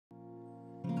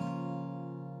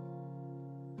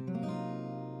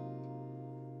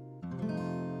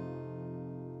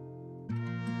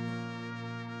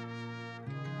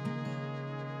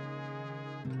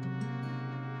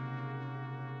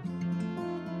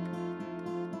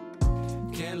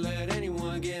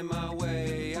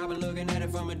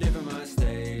a different mind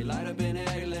state. Light up in the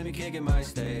attic, let me kick it my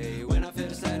stay. When I feel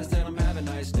the saddest, tell them have a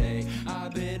nice day.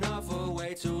 I've been up for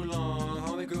way too long.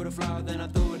 Homie grew the flower, then I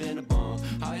threw it in the bomb.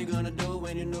 How you gonna do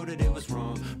when you knew that it was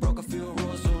wrong? Broke a few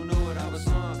rules, who knew what I was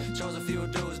on? Chose a few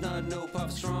dudes, nothing new,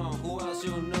 puff strong. Who else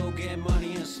you know getting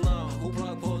money in slum? Who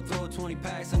plug pulled through 20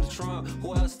 packs in the trunk?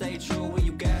 Who else stayed true when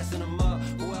you gassing them up?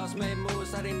 Who else made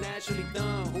moves how they naturally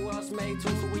done? Who else made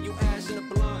tools for when you ash in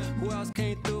the blunt? Who else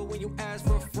came through when you asked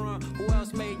for a front? Who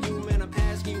else made you, man, I'm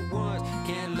asking you once.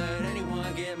 Can't let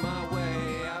anyone get my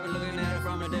way. I've been looking at it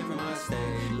from a different mind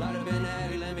state. Light up in the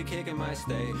alley, let me kick it my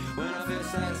stay. When I feel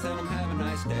sad, tell them have a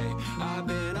nice day. I've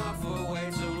been up for way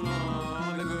too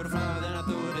long. Been grew the flower, then I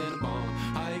threw it in the bomb.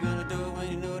 How you gonna do it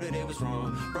when you knew that it was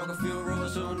wrong? Broke a few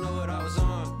rules, who knew what I was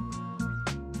on?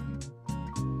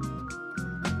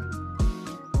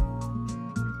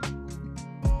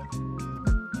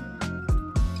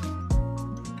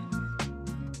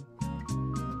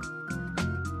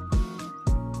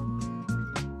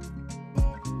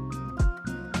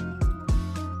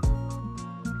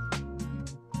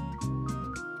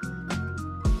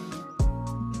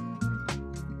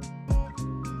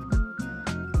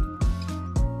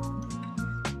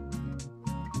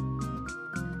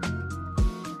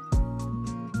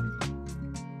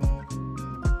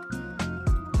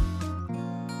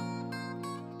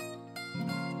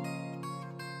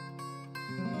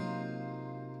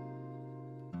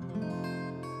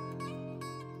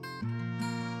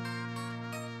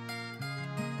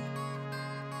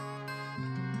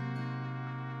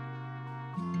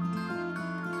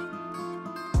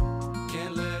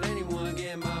 Can't let anyone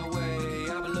get my way.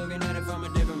 I've been looking at it from a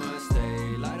different mind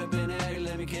state. Light up in the attic,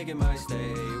 let me kick it my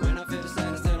stay. When I feel the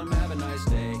saddest, tell them have a nice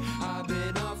day. I've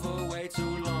been up for way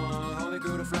too long. Homie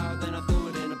grew the flower, then I threw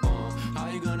it in the bomb. How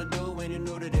you gonna do it when you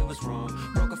knew that it was wrong?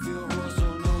 Broke a few rules, who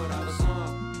knew what I was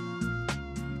on?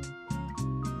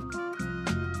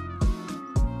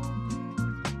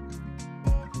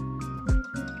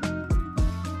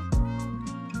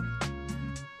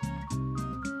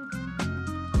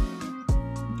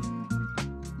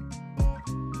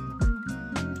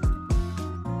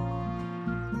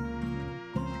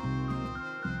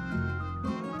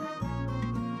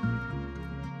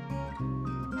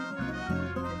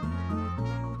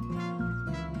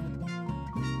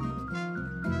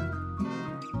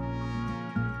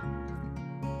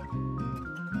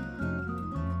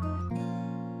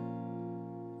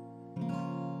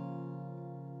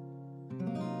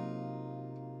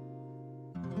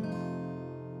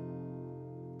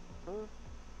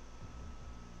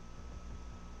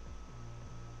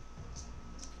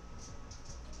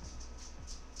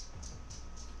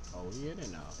 Oh, we in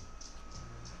it now.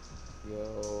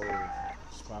 Yo,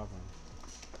 It's poppin'.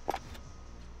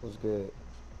 what's good?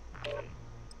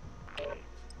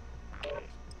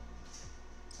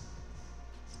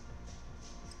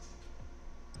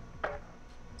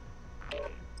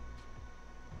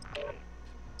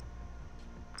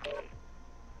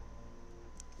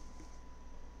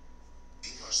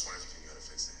 I just wonder if you can go to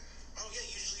fix it. Oh yeah,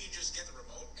 usually you just get the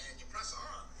remote and you press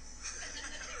on.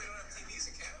 We don't have TVs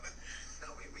in Canada. No,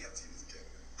 we have TVs in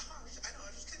Canada. Oh, I know,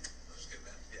 I was just kidding. I was just kidding,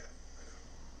 man. Yeah, I know.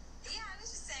 Yeah, I was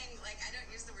just saying, like, I don't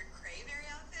use the word cray very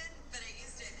often, but I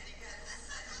used it because,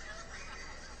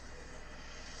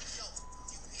 Yo,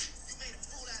 you made a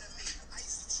fool out of me. I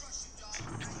used to trust you, dog.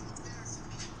 Now you embarrassing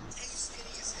me. And you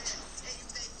skinny as hell. And you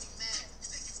make me mad. You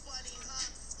think you're funny, huh?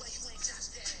 Well, you ain't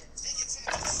Josh Gad. And you're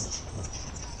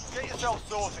Get yourself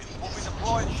sorted. We'll be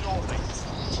deploying shortly.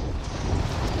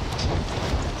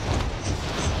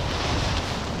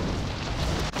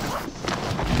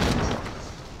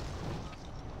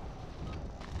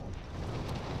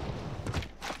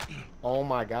 Oh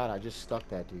my god, I just stuck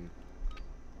that dude.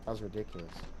 That was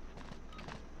ridiculous.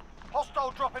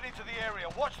 Hostile dropping into the area.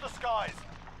 Watch the skies.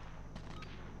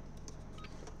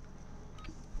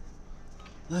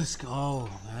 Let's go,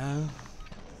 man.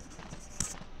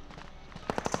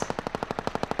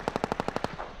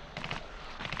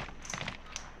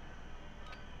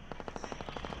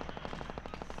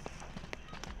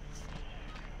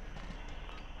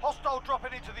 Hostile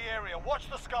dropping into the area. Watch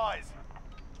the skies.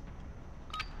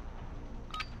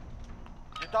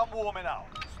 You're done warming up.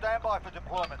 Stand by for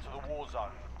deployment to the war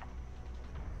zone.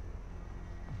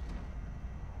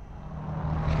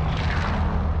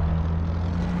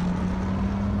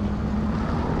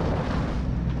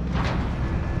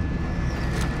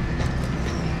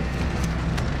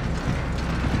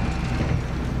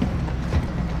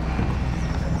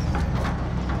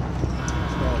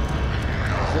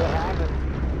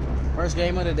 First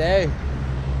game of the day.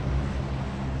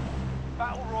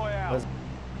 Battle Royale. Let's-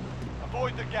 Avoid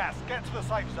Avoid the gas. Get to the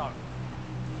safe zone.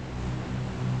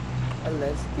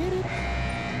 Let's get it.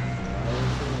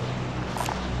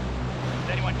 Does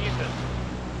anyone need this?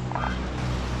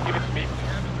 Give it to me.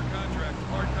 Scavenger contract.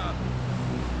 Hard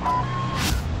copy.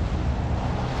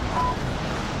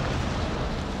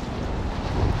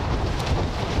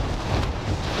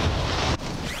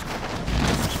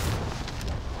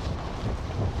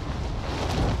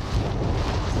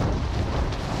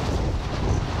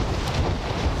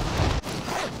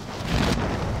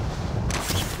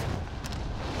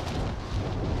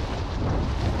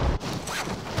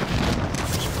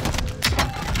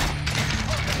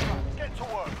 Get to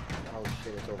work. Oh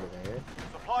shit, it's over there.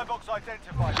 Supply box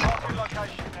identified. Mark your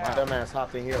location My now. dumbass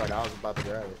hopped in here like I was about to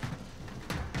grab it.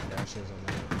 That shit's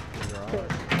in the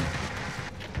garage.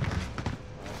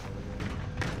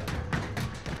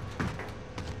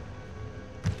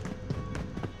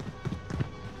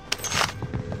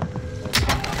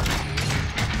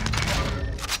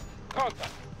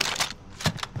 Contact.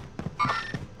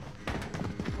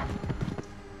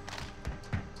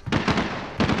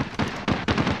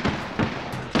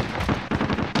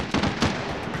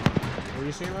 Where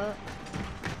you see him at?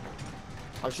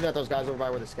 I'm shooting at those guys over by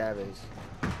where the scav is.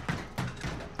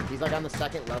 He's like on the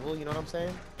second level, you know what I'm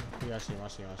saying? Yeah, I see him. I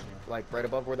see him. I see him. Like right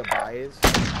above where the buy is.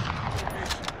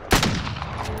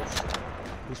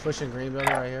 He's pushing green building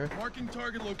right here. Marking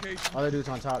target location. Other dude's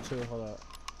on top too. Hold up.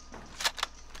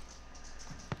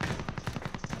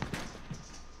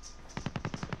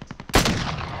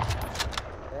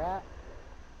 Yeah.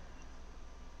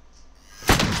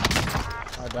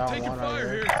 I down Taking one right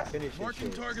fire here. here. Finish his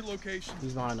Marking shit. target location.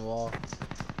 He's behind the wall.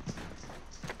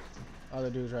 Other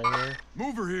dude's right here.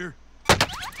 Mover here. He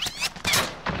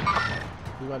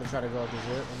about to try to go up the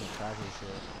zip. I'm gonna crack his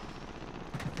shit.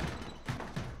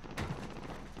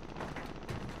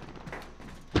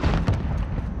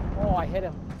 Oh, I hit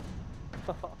him.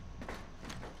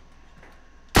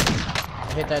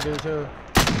 I hit that dude too.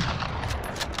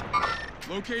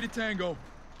 Located Tango.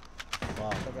 Wow.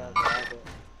 I gotta grab it.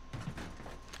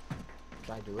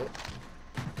 Can I do it?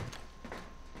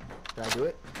 Can I do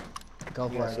it? Go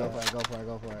for Yes, it. Go yes. for it. Go for it.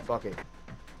 Go for it. Fuck it.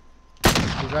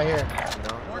 He's right here.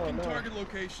 No. Marking Oh, no. target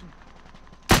location.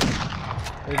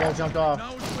 He both jumped off.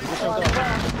 Now it's He place just jumped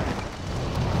off.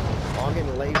 Oh, I'm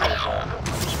getting laser, bro.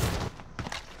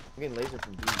 I'm getting laser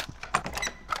from B.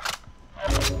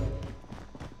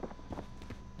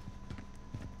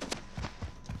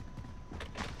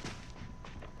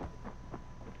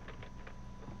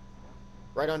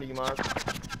 Right under you, Mark.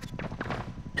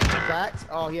 Cracked?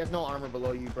 Oh, he has no armor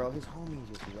below you, bro. His homie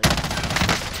just laser.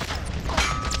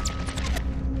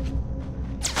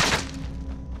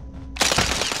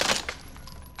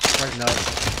 That's nuts.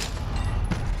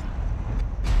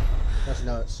 That's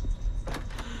nuts.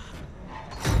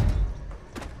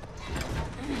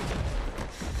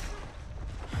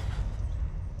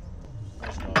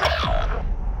 That's nuts.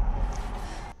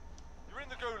 You're in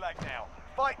the gulag now.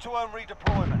 Fight to earn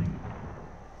redeployment.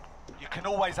 You can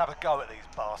always have a go at these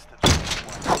bastards.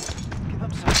 Give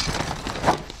them some.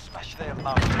 Smash their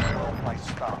mugs when the whole place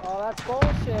starts. Oh, that's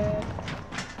bullshit.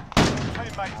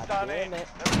 Teammates done in. damn it.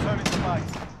 They're returning to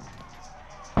base.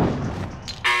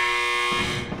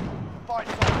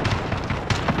 Fight's on.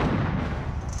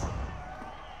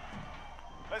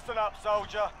 Listen up,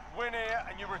 soldier. Win here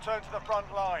and you return to the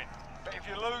front line. But if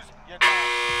you lose, you're done.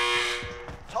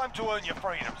 Time to earn your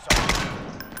freedom, soldier.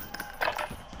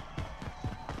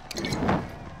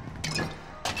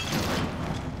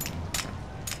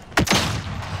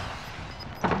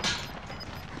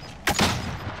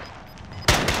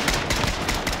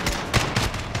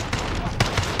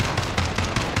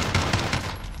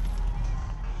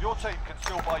 Your team can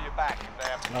still buy you back if they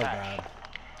have the Oh cash. god.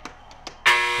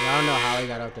 Yeah, I don't know how he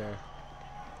got up there.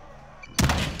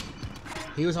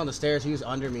 He was on the stairs. He was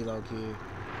under me, low key.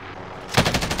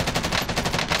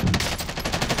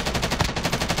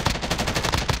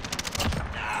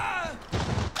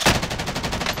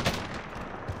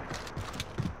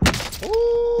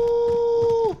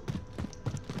 Ooh!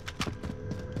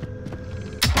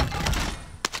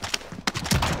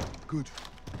 Good.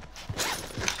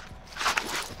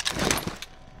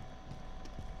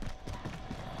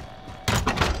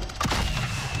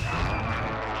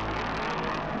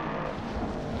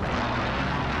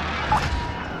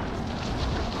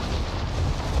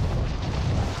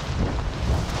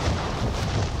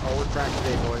 Oh, we're cracked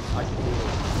today, boys. I can do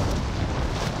it.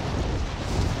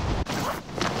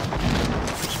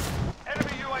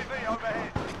 Enemy UAV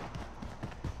overhead.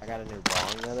 I got a new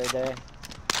bong the other day,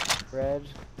 Reg.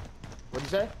 What'd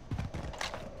you say?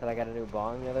 Said I got a new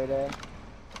bong the other day.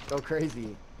 Go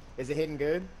crazy. Is it hitting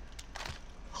good?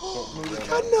 I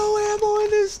got no ammo in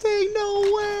this thing. No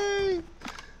way.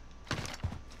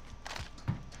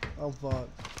 Oh fuck.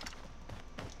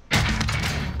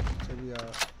 Check me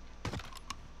out.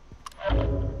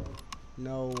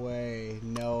 No way.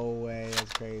 No way.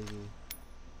 That's crazy.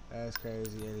 That's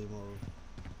crazy. Any move.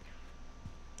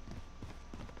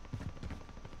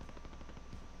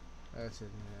 That's it,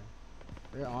 man.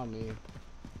 They're on me.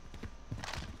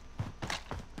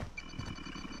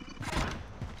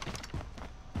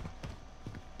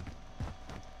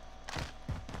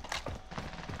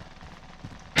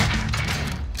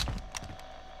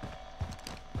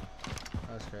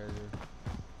 That's crazy.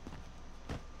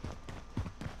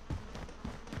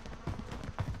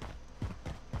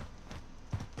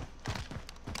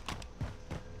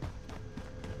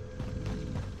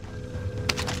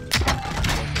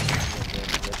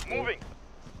 Moving.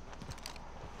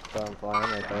 So I'm flying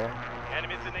right there.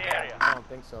 Enemies in the area. I don't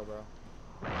think so, bro.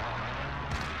 Oh,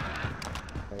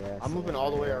 yeah, I I'm see moving him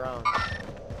all the right way here. around.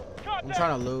 I'm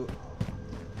trying to loot.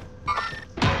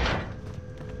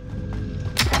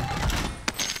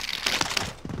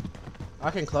 I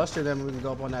can cluster them and we can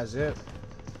go up on that zip.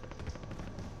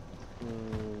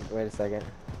 Wait a second.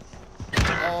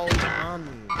 Oh, he's on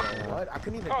me, bro. What? I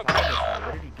couldn't even find this guy.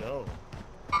 Where did he go?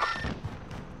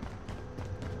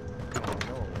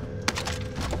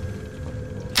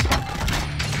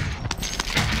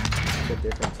 It's a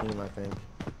different team, I think.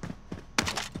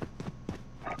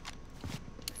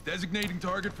 Designating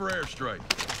target for airstrike.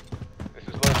 This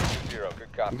is Logan 0.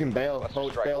 Good copy. You can bail. Let's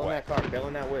Hold, strike bail in away. that car. Bail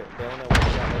in that whip. Bail in that whip.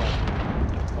 You got bail.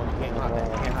 Oh, you can't hop that.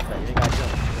 You can't hop that. You ain't got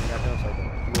jump. You ain't got jump circle.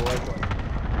 You go right for it.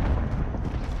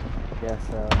 Yes,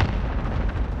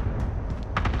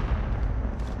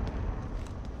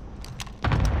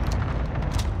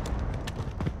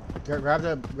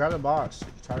 Grab the box.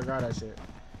 Try to grab that shit.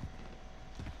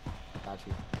 Got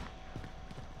you.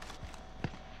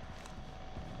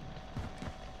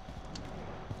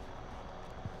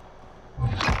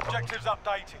 Objectives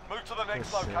updated. Move to the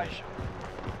next Oh, shit. location.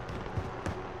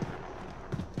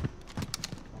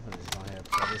 I'm gonna just go ahead and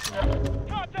play this one.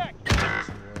 Contact!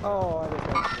 Oh, I just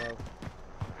got smoke.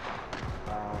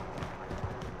 Wow.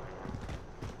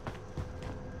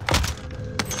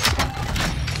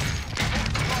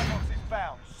 Supply box is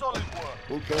found. Solid work.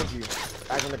 Who killed you?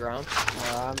 Guys on the ground?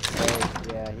 I'm safe.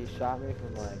 Yeah, he shot me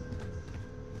from like.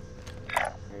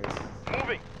 Here.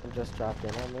 Moving. He just dropped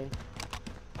in on me.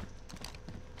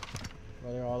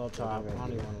 Well, they're all up top. I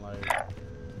don't even want to like.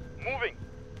 Moving.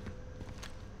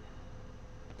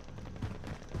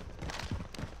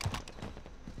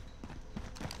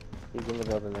 He's in the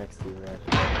building next to you, Red.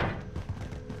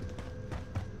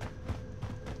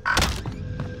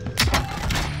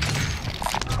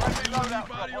 Friendly loadout drop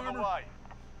Body on the armor. way.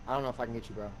 I don't know if I can get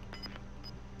you, bro.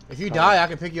 If you die, I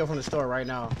can pick you up from the store right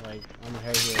now. Like, I'm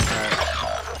head here.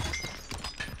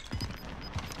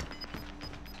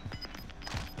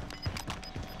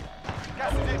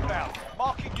 Gas is inbound.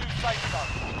 Marking new safe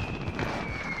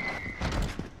zone.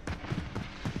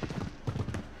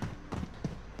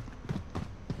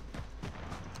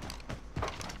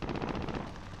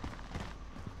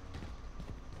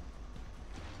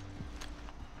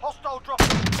 Hostile drop.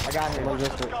 I got him. Watch the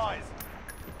Logistic. skies.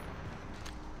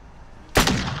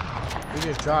 He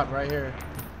just dropped right here.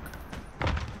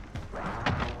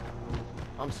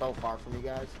 I'm so far from you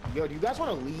guys. Yo, do you guys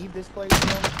want to leave this place, bro?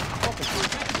 Fucking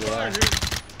please. Fire here.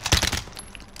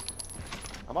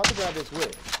 I'm about to grab this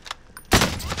whip.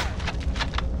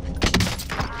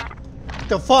 Get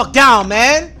the fuck down,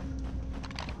 man!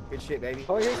 Good shit, baby.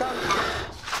 Oh, here he comes.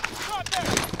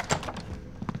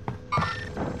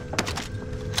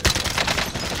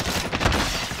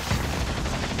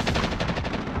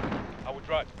 I will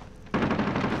drive.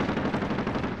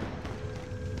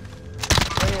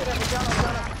 Enemies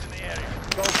in the area.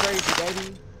 Go crazy,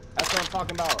 baby. That's what I'm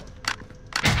talking about.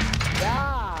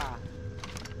 Yeah.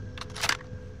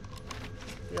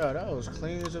 Yo, that was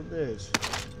clean as a bitch.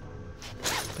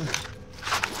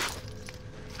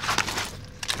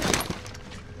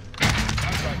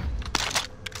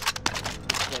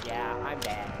 Yeah, I'm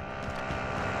dead.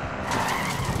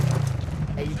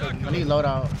 Hey, you take I need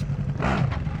loadout.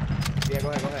 Yeah, go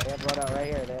ahead, go ahead. They have blood out right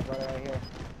here. They have blood out right here.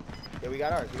 Yeah, we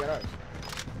got ours. We got ours.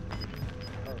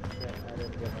 Oh shit, I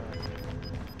didn't get mine.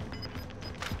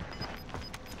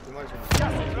 Too much.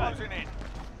 Gas is closing in.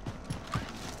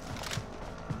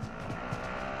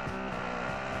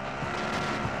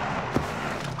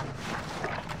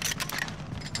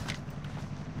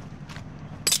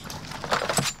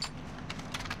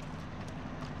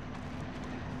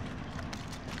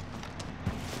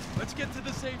 Let's get to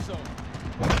the safe zone.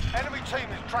 Enemy team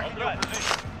is tracking your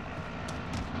position.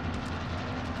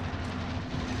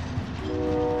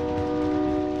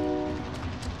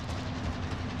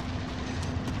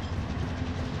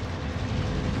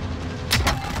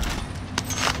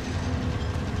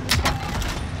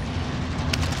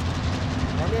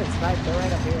 They're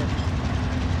right up here.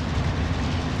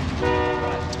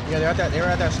 Yeah, they were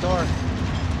at that store.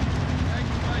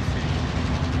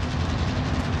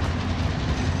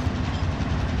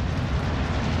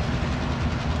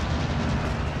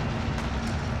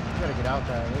 You gotta get out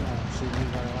there. They're gonna shoot me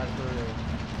running right through there.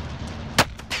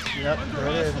 Yep, there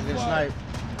it is. Get sniped.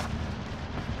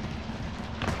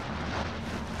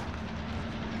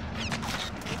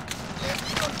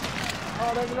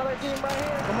 Oh, there's another team right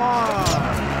here. Come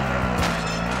on.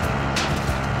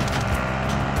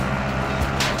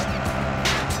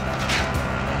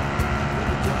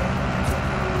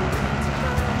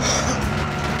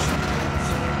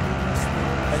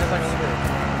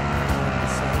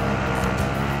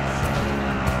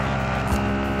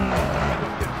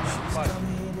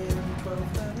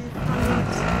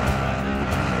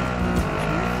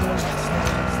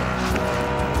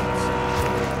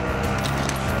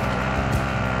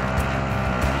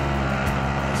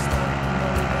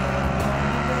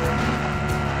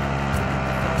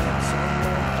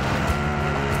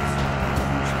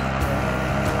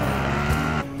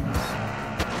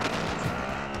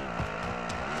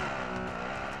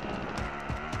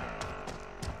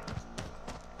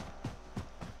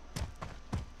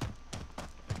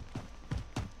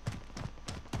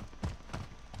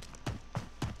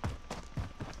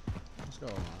 Go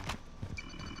on.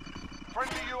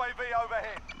 Friendly UAV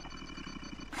overhead.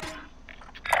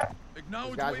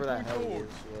 Acknowledge These guys were that waypoint hell forward.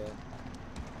 yeah.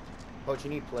 Coach, you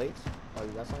need plates? Oh, you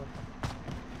got some?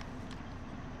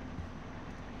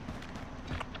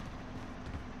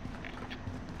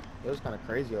 It was kind of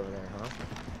crazy over there, huh?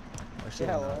 That shit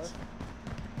Yeah, was it nuts.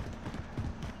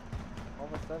 All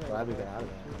of a sudden, glad we got out of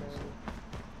there.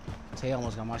 Tay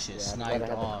almost got my shit Yeah, sniped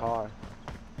the off. car.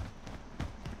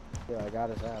 Yeah, I got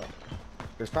us out.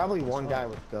 There's probably one guy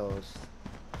with Ghost.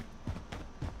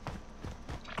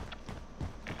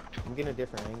 I'm getting a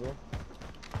different angle.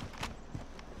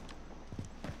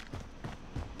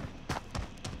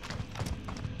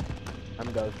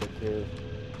 I'm ghosted too.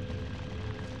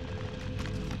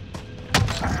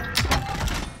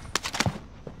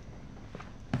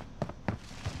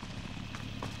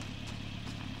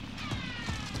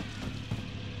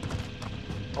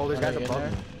 Oh, there's guys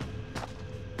above me.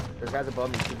 There's guys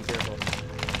above me, so be careful.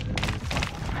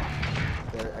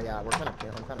 Yeah, we're kind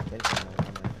of I'm kind of pinching.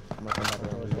 I'm gonna come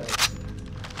back around this way.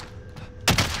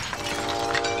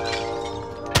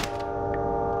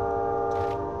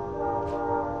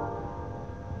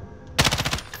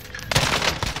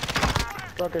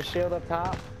 Fucker shield up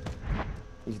top.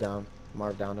 He's down.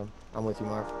 Marv downed him. I'm with you,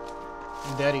 Marv.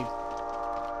 I'm dead.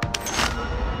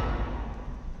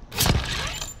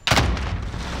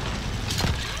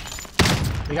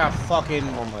 We got fucking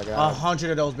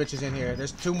 100 of those bitches in here.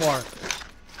 There's 2 more.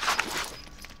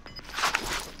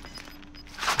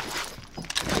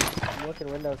 I'm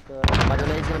looking windows still. My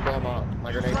grenade's gonna blow him up.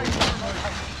 My grenade's gonna blow him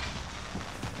up.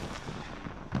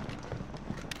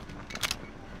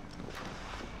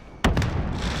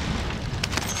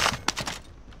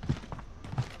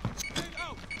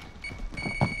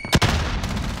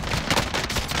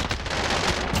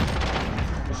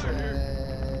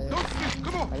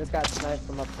 I just got sniped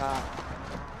from up top.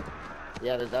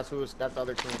 Yeah, that's the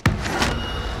other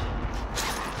team.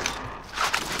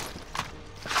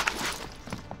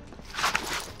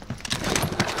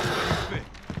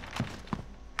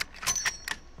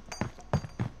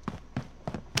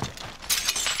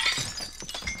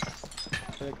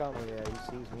 They caught me, yeah, he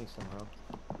sees me somehow.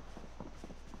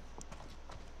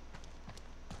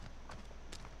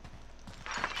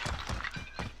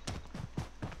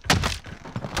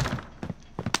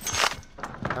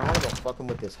 I want to go fuck him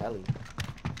with this heli. You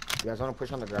guys want to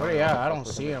push on the ground? Where they at? I don't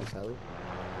see him.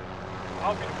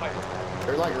 I'll be the pilot.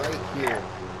 They're like right here.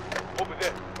 Over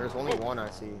there. There's only one I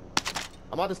see.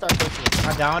 I'm about to start pushing.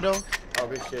 I downed him. Oh,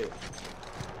 good shit.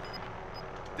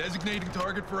 Designating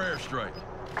target for airstrike.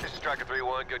 This is Striker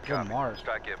 3-1, good Good copy. mark.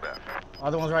 Strike inbound.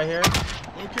 Other one's right here.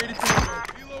 Located Tango.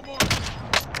 Elo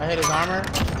mark. I hit his armor.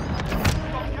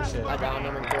 Good shit. I downed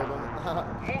him and killed him.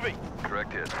 Moving.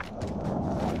 Correct hit.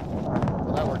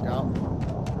 Well, that worked out.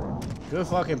 Good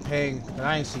fucking ping, but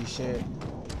I ain't see shit.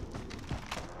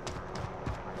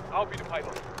 I'll be the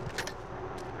pilot.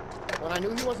 Well, I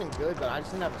knew he wasn't good, but I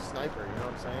just didn't have a sniper, you know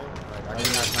what I'm saying? Like, Are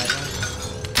you not sniping?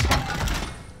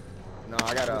 No,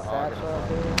 I got a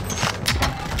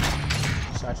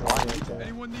Satchel right here too.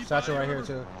 Anyone need Satchel fire right here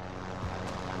cover? too.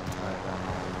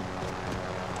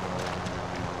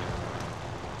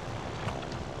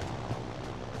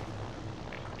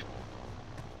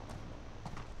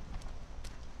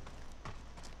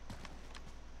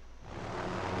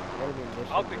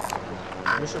 I'll fix it.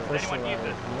 We should push the Anyone need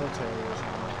this? military or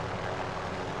something.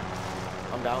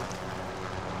 I'm down.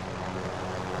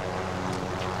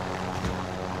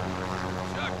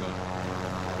 Shotgun.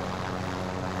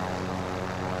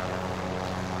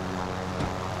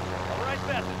 All right,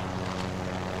 passage.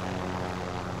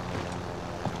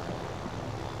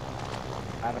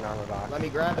 I have an armor box. Let me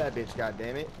grab that bitch, god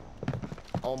damn it.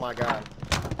 Oh my god.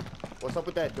 What's up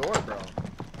with that door, bro?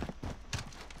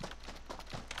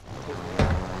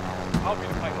 I'll be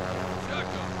the pilot.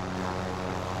 Shotgun.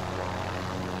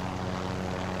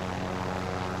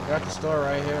 Got the store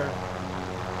right here.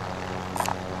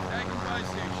 Tagging buy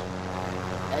station.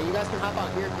 Hey, you guys can hop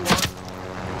out here if you want.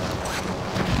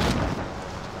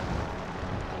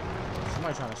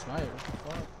 Somebody trying to snipe.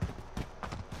 What the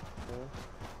fuck?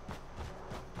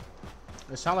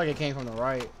 It sounded like it came from the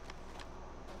right.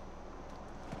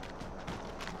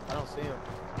 I don't see him.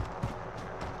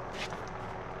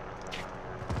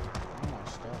 Oh my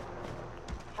stuff.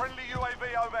 Friendly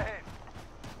UAV overhead.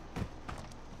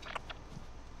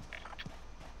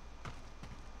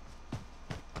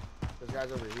 There's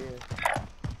guys over here.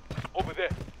 Over there.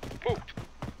 Move.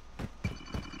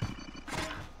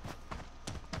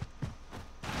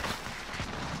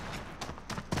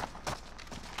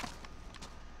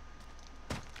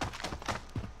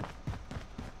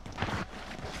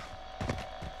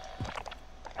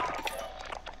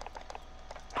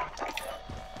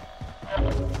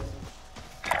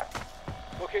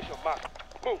 Location marked.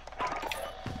 Move.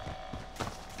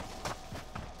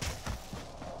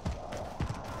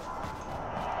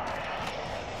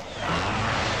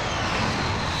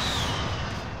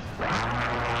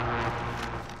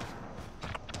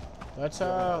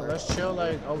 Let's chill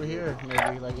like over here,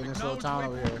 maybe like in this little town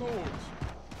over here.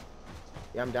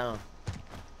 Yeah, I'm down.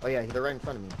 Oh yeah, they're right in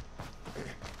front of me.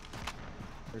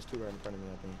 There's two right in front of me,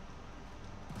 I think.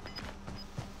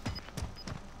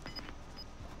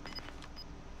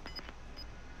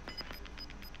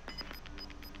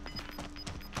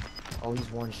 Oh,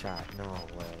 he's one shot. No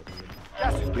way, dude.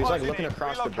 Gas is He was like closing looking in.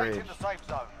 across the Relocating bridge. the safe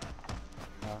zone.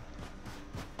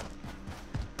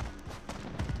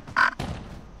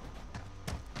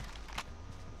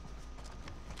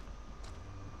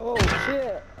 Oh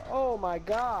shit! Oh my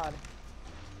god!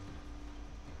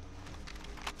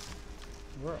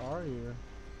 Where are you?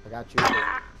 I got you.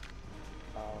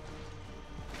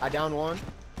 I downed one.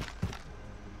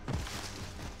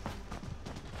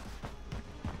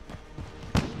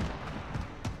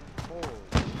 Holy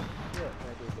shit!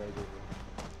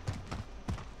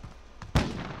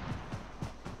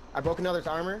 I broke another's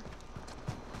armor.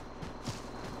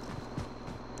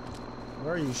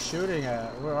 Where are you shooting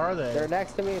at? Where are they? They're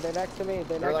next to me. They're next to me.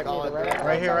 They're They're next like to me. all They're at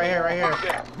Right here, right here, right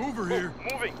here. Mover here.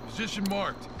 Moving. Position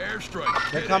marked.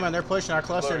 Airstrike. They're Hit coming. They're pushing. I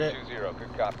clustered it. 2-0,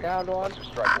 good copy. Downed one.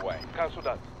 Cluster strike away. Cancel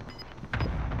that.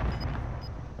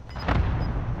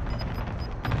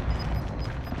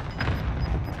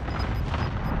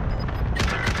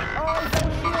 Oh, he's got a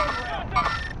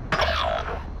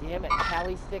shield. Damn it,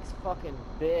 Cali Sticks fucking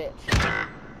bitch.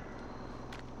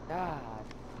 God.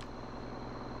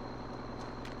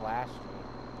 Flashed me.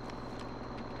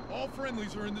 All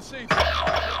friendlies are in the safe.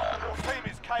 Your team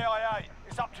is KIA.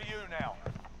 It's up to you now.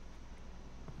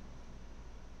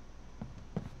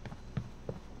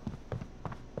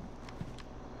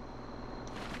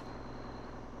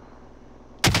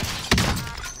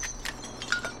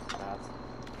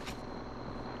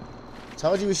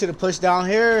 Told you we should have pushed down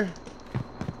here.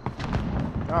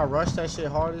 God, rush that shit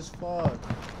hard as fuck.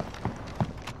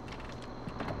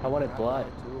 I wanted blood.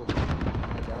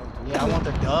 Yeah, I want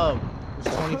the dub.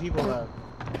 There's 20 people left.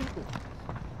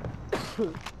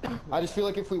 I just feel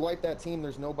like if we wipe that team,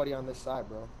 there's nobody on this side,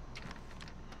 bro.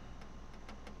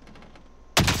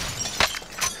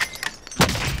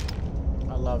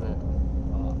 I love it.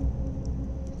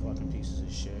 Fucking pieces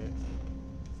of shit.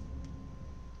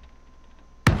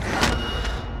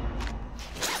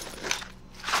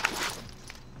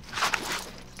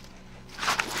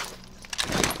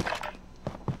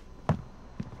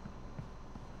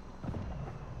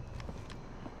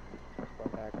 Go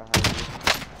back behind you.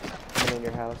 I'm in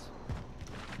your house.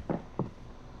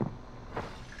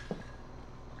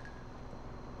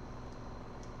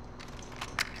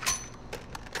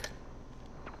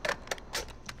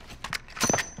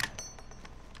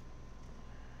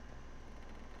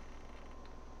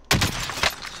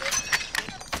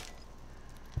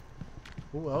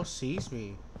 Who else sees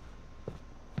me?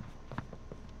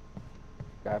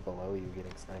 Guy below you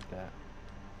getting sniped at.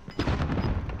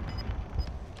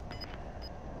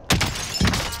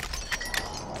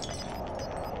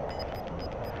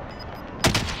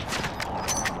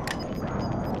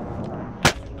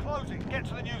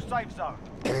 safe zone.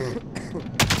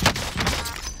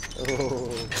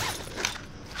 Oh.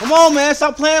 Come on, man.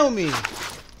 Stop playing with me.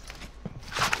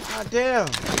 God damn.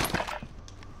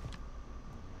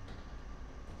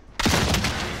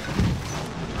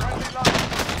 Friendly low.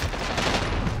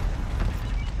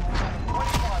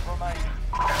 25 remaining.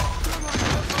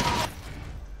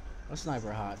 That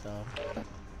sniper hot though.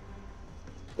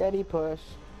 Daddy push.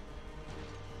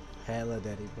 Hella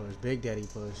daddy push. Big daddy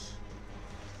push.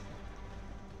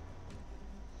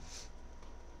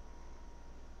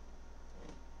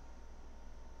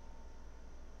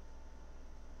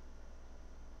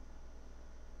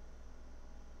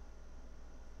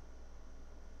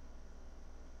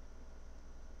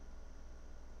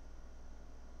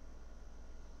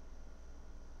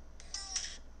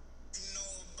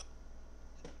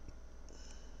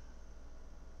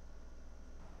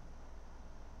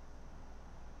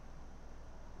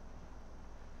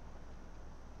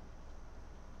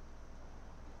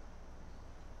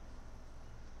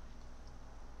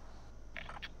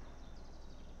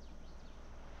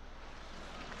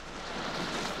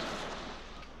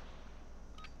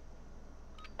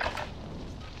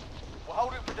 We're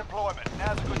holding for deployment.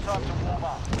 Now's a good time to warm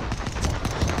up.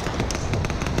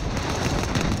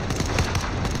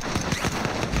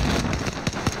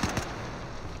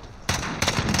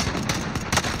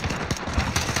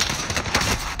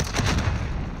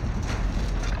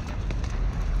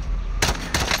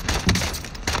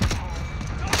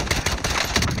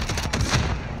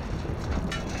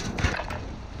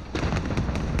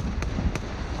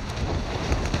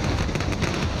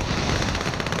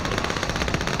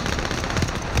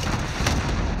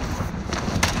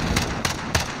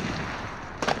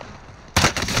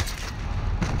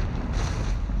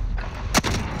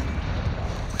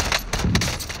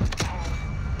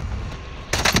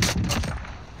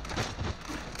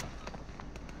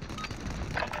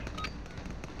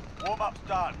 Warm-up's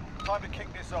done. Time to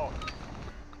kick this off.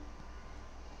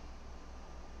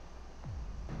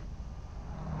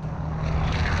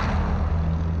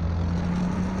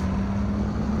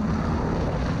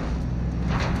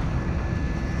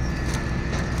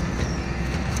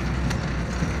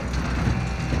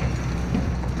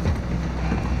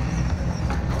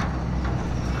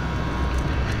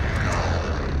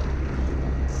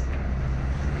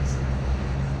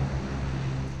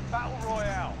 Battle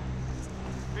Royale.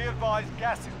 Be advised,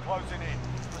 gas is closing in.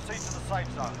 Proceed to the safe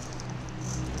zone.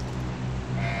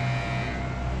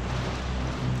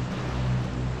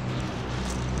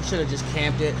 I should have just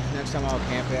camped it. Next time I'll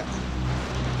camp it.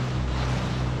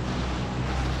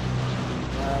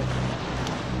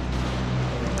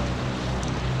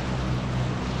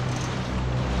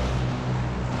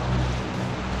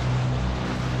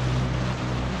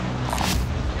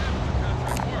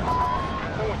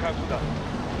 Someone comes with us.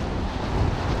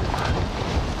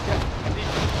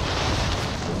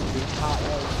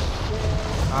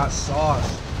 Hot sauce.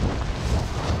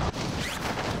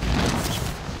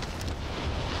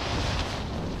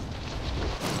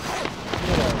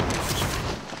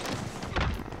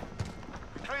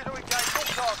 Clear to engage all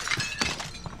targets.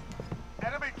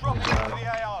 Enemy dropping into the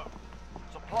AO.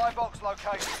 Supply box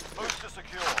located. Move to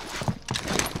secure.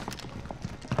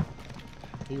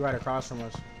 He right across from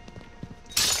us.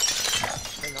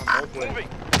 Hang on, both ways. Moving.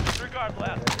 Disregard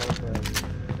left.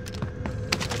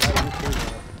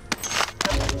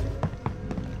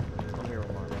 Come here,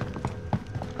 Omar.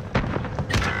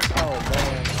 Oh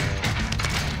man.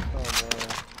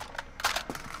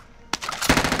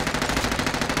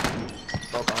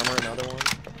 Broke armor, another one.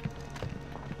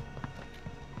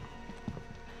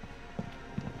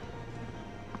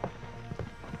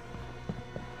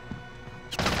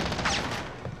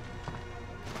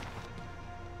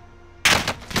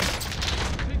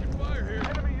 Taking fire here.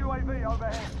 Enemy UAV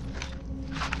overhead.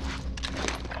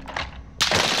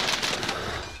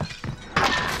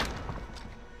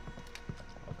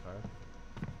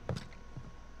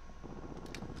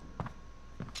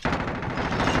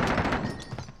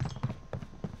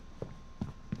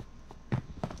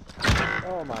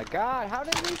 Oh my god, how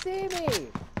did he see me?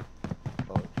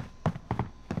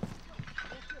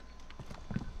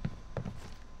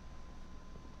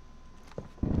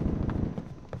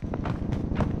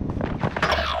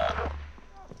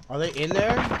 Are they in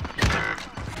there?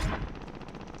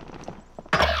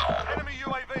 Enemy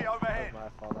UAV overhead. My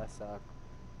fault, that sucked.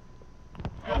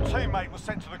 Your teammate was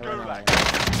sent to the gulag.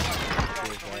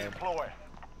 Chance to redeploy.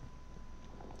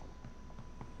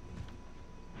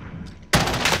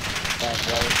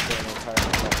 That was still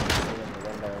entirely fucking in the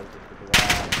windows with the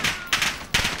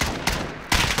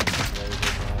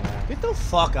Get the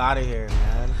fuck out of here,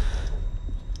 man.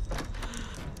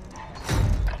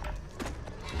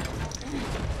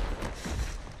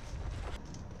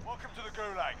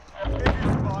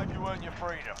 and your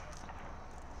freedom.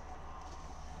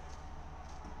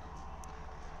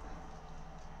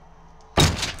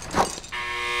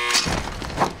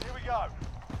 Here we go.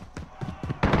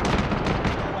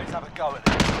 Always have a go at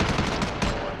this.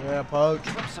 Yeah, Poach.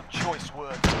 Give them some choice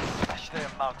words. Smash their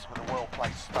mugs with a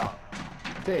well-placed stun.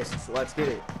 Fists, let's get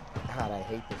it. God, I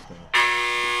hate this game.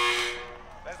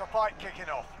 There's a fight kicking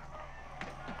off.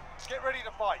 Get ready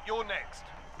to fight. You're next.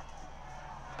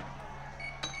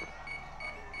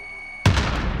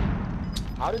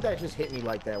 How did that just hit me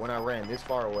like that when I ran this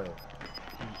far away?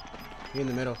 He in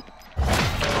the middle.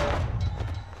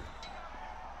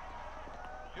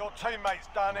 Your teammates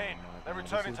done in. They're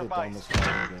returning to base.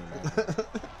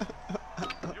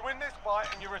 You win this fight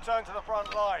and you return to the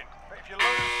front line. But if you lose,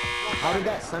 you're How did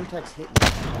that Semtex hit me?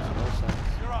 That makes no sense.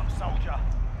 You're up, soldier.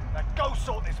 Now go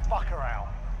sort this fucker out.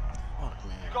 Fuck,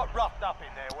 man. You got roughed up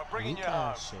in there. We're bringing you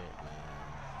home. Shit, man.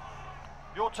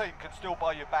 Your team can still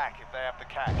buy you back if they have the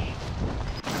cash.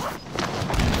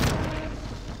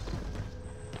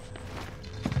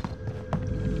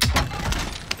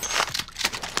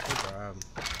 Good job.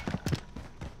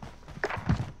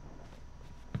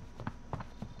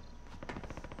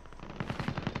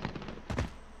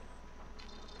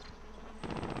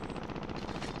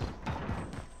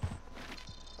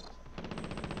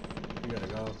 You gotta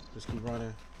go. Just keep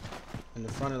running. In the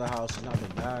front of the house is not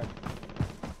the back.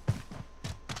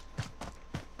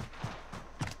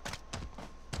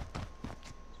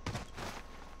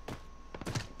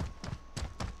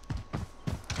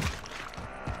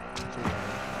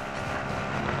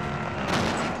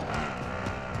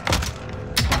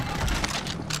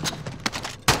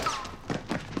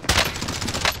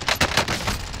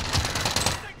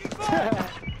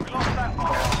 We lost that one.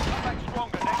 Come back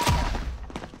stronger next time.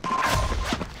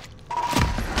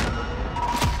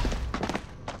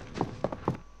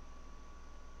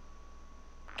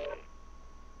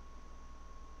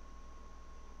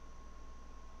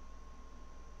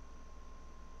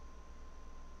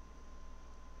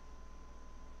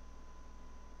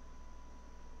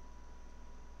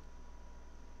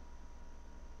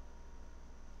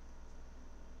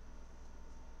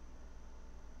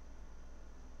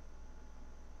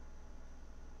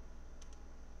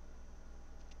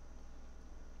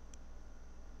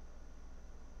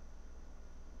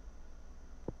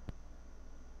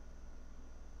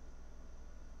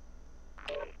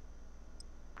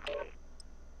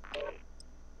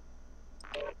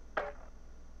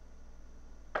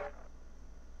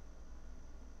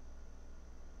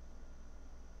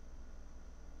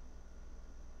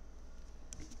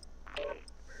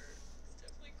 It's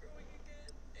definitely growing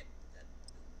again.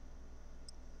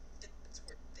 It's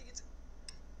working. It's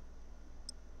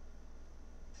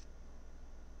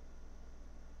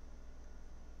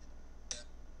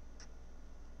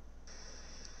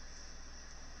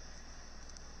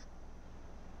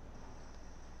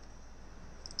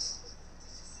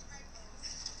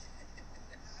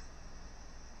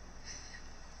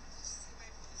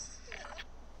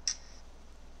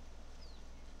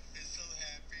It's so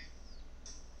happy.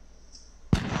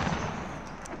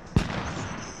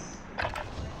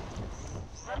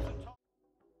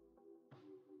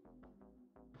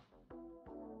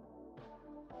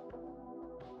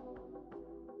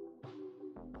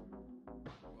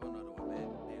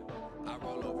 I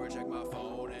roll over, check my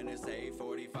phone, and it's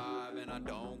 8:45, and I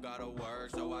don't gotta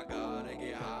work, so I gotta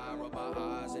get high. Rub my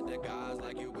eyes, hit the guys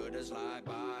like you good to slide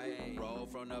by. Roll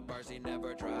from the Bercy,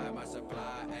 never try my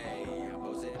supply. Ayy, I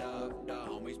post it up, the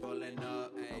homies pulling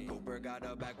up. Ayy, Cooper got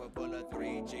a backwood full of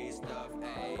 3G stuff.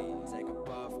 Ayy, take a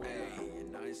puff, ayy,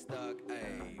 and I ain't stuck.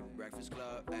 Ayy, Breakfast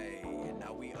Club, ayy, and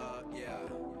now we up, yeah.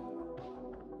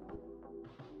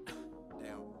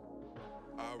 Damn.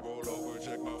 I roll over,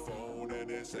 check my phone,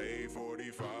 and it's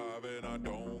 8:45, and I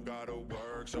don't gotta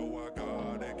work, so I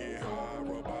gotta get high.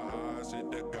 Rub my eyes,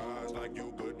 hit the guys like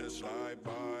you good to slide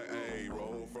by. Ayy,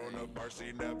 roll from the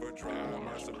Bercy, never try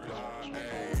my supply.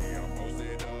 Ayy, I'm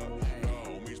posted up, the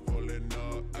homies pulling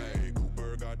up. Ayy,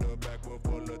 Cooper got the backwood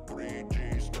full of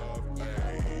 3G stuff.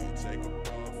 Ayy, take a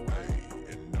puff,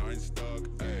 ayy, and I ain't stuck.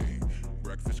 Ayy,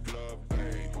 Breakfast Club,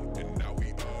 ayy, and now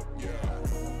we up, yeah.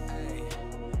 Ayy,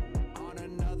 on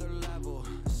another level,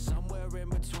 somewhere in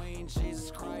between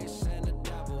Jesus Christ and the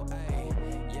devil.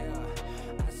 Ayy, yeah,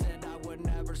 I said I would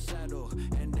never settle,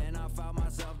 and then I found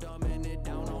myself dumbing it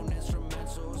down on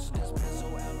instrumentals. This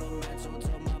pencil elemental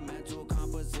to my mental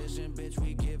composition, bitch.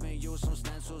 We giving you some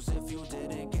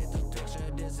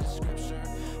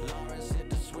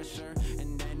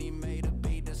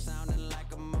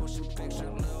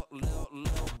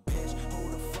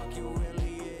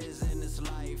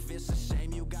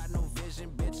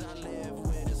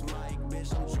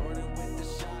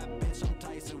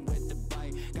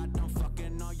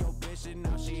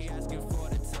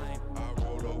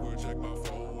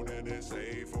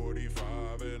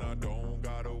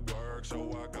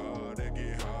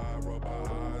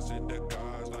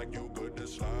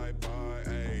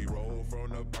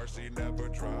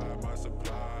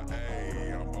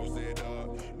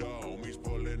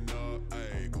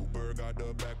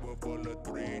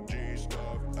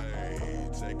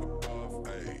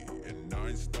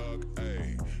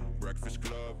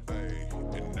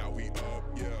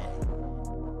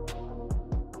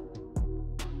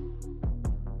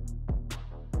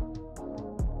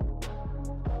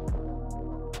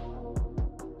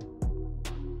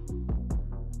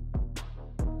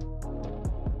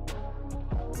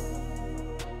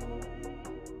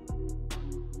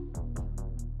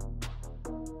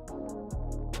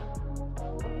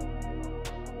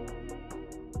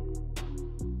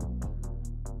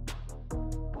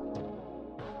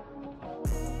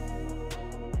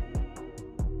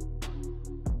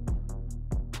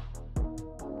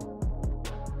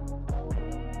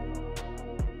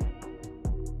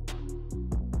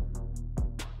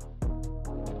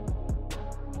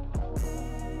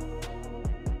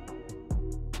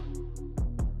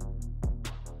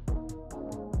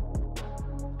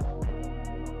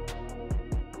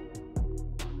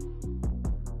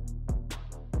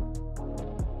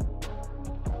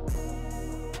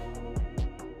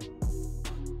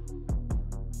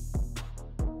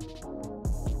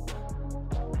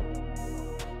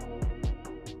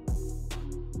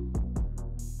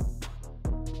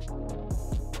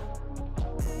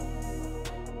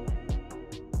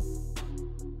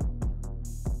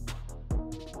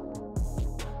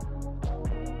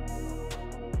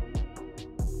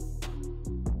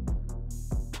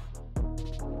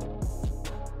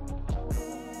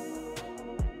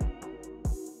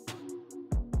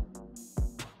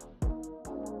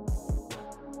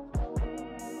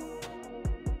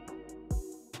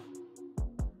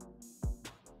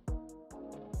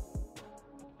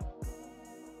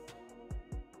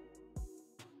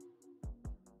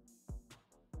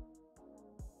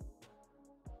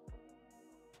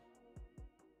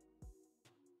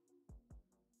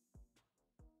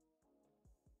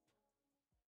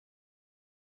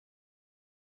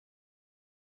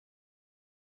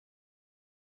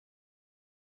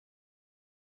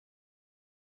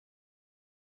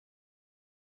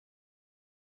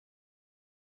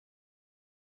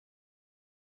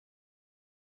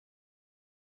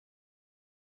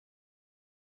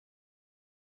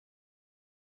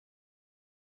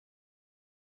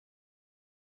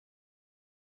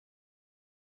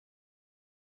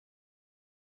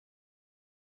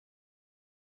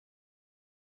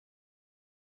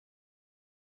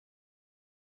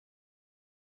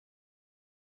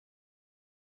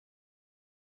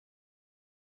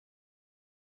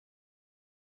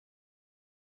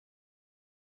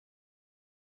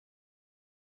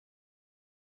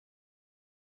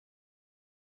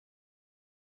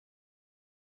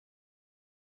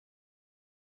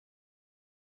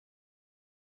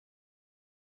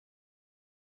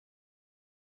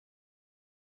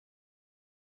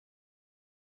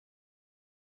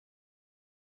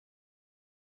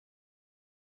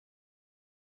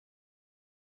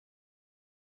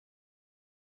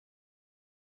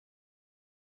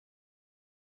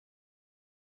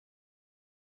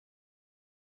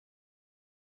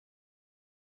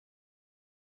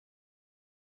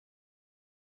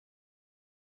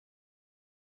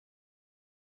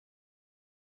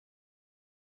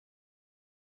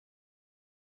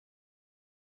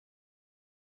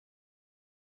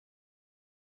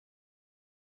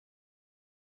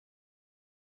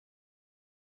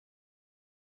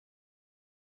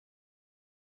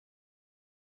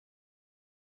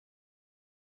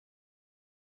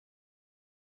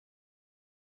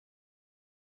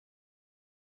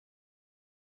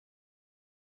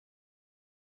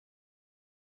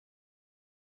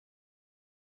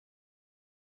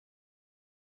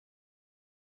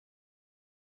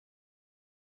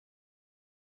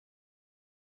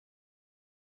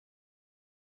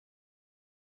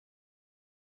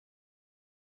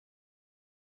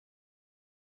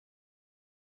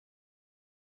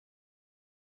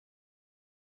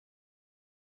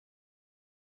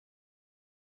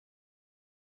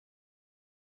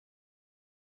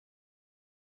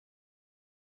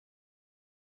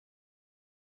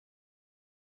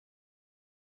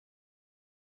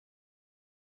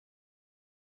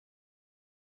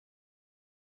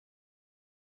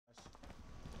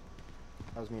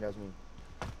That was me. That was me.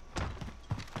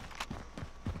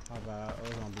 My bad. I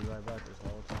was gonna be right back this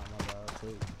whole time. My bad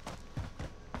too.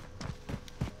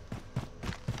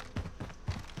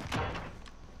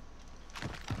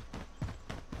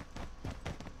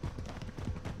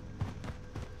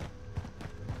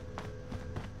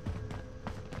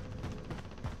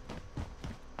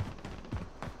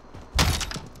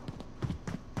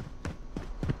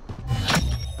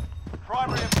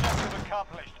 Primary objective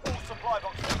accomplished. All supply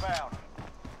boxes found.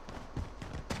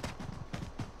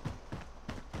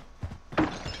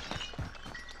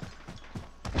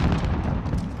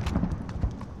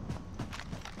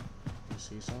 You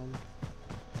see something?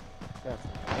 That's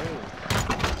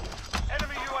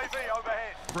Enemy UAV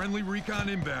overhead. Friendly recon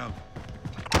inbound.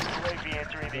 UAV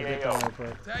entering Get the that AO. real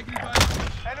quick. Tagging by.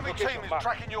 Enemy Location team is marked.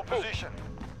 tracking your position.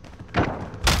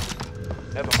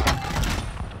 Never mind.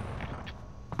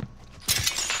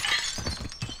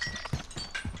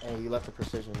 Hey, you left the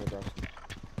precision with us.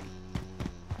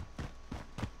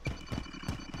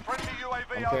 Friendly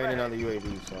UAV I'm carrying overhead. another UAV,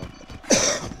 so.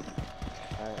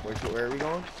 Alright, where are we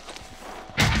going?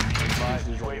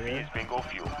 UAV is bingo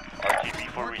fuel. RTB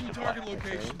for Marking resupply. target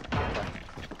location.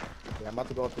 Yeah, I'm about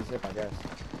to go up the zip, I guess.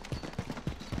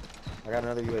 I got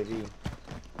another UAV.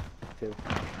 Too.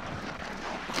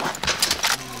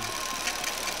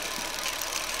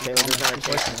 Caleb, there's not a He's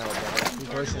chase in pushing. hell, bro. He's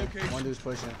pushing. One dude's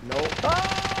pushing. Nope.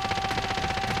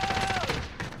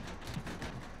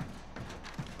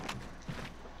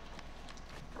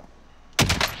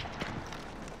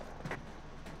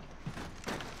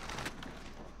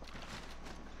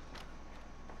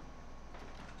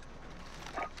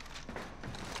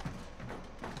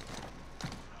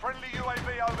 Friendly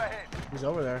UAV overhead. He's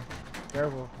over there.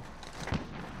 Careful.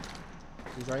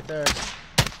 He's right there.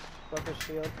 Fuck his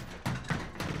shield.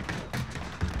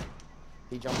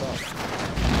 He jumped up.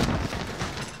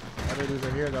 Other dudes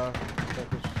are here though.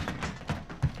 Fuck his.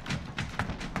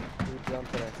 He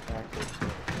jumped in a stack of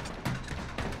shit.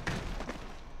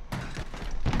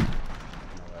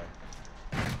 No way.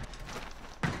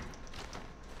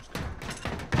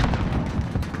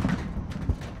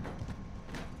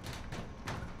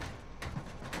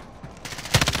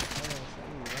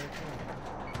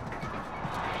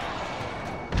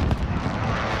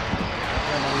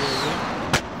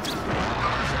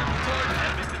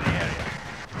 Enemies in the area.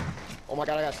 Oh my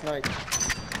god, I got sniped.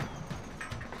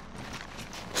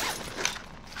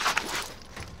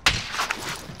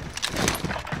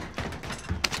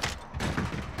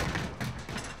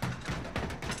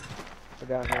 We're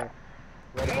down here.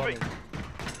 Right above me. Moving.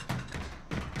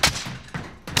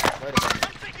 Right above me.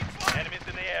 Enemies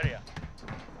in the area.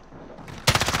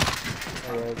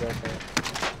 Oh yeah, he's right there.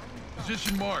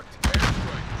 Position marked.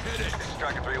 Airstrike. Hit it.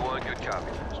 Striker 3-1, good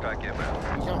copy. Strike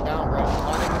inbound. He jumped down, bro.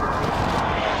 Oh, they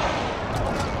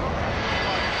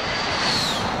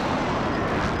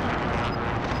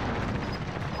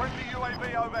Friendly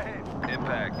UAV overhead.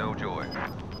 Impact, no joy.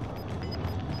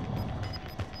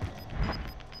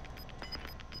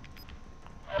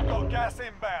 Got gas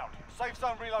inbound. Safe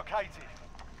zone relocated.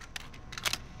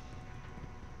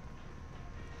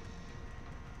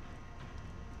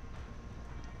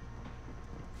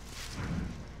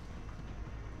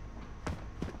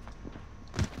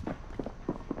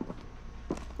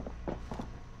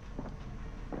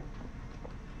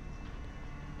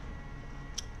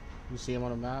 You see him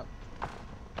on the map?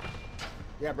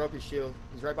 Yeah, I broke his shield.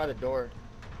 He's right by the door.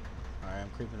 Alright, I'm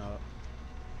creeping up.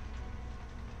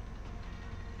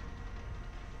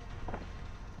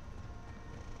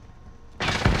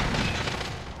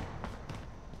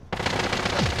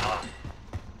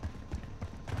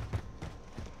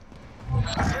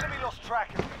 Enemy lost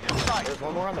track of him. You're safe. There's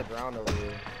one more on the ground over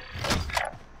here.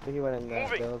 I think he went in that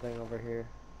Moving. building over here.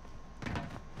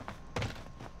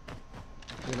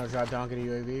 You gonna drop down, get a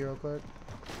UAV real quick?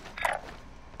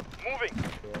 Moving.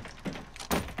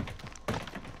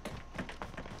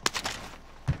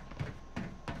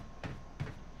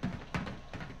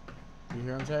 You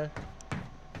hear him, Jay?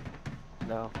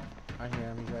 No. I hear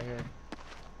him, he's right here.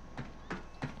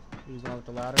 He's going with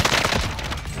the ladder.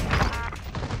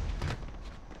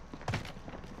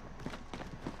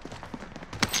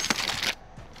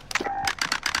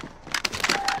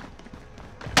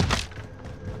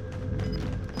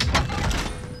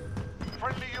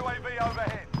 Friendly UAV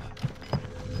overhead.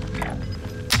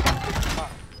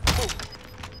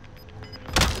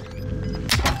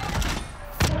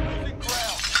 Losing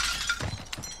ground.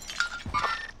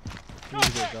 You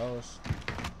can get those.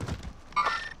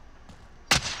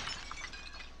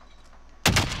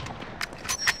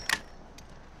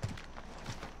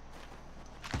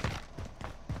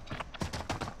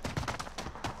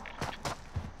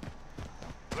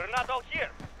 We're not all here.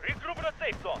 Regroup in a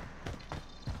safe zone.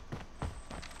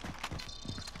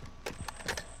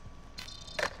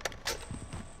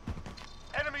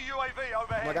 Enemy UAV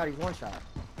overhead. Oh my god, he's one shot.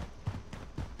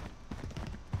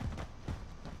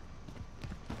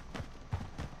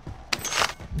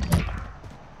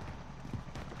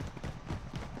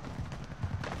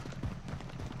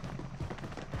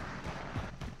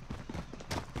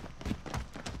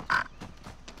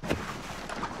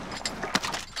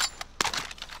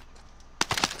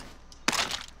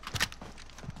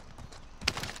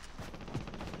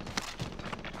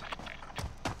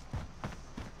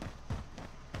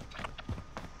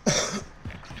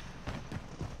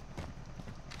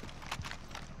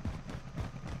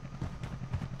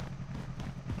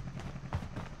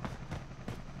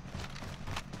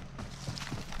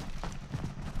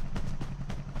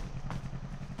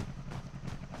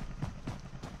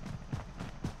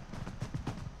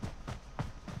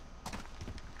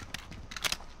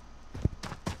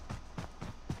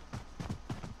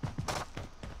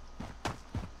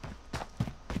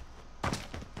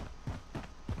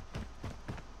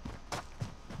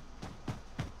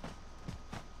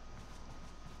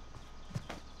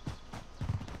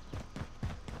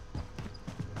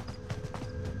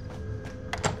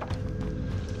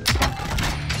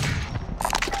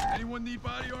 Anyone need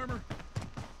body armor?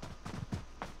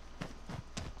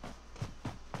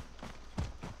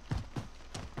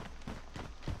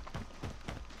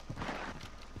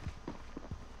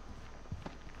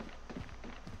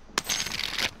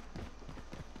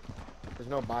 There's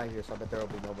no buy here, so I bet there will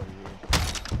be nobody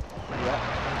here.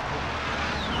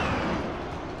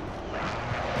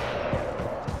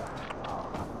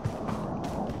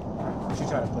 She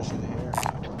tried to push you here.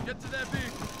 Get to that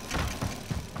vehicle.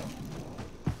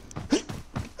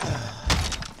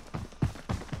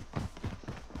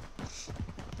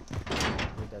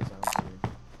 That sounds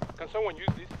weird. Can someone use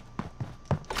this?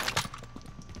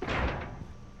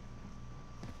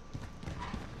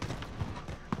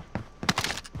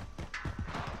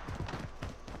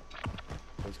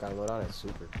 He's got to load out at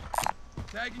super.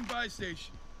 Tagging buy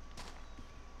station.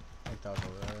 I think that was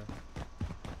over there.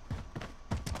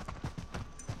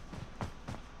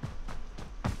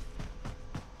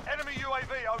 Enemy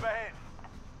UAV overhead.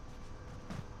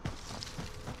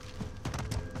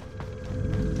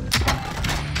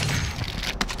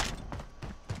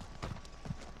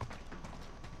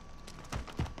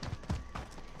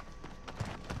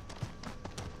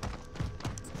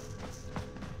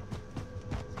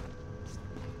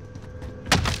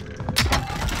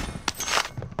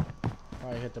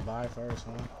 Probably hit the buy first,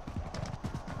 huh?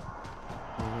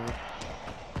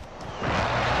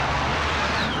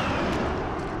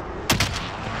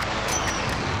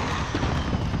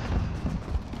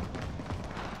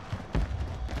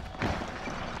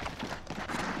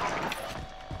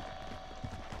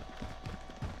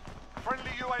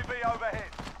 Friendly UAV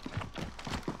overhead.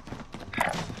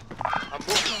 I'm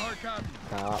moving. Hard copy.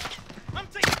 Top. I'm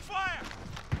taking fire!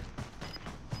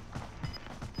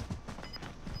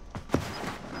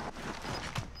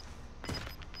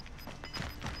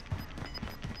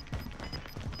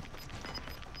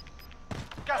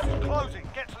 Gas is closing.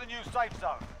 Get to the new safe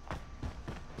zone.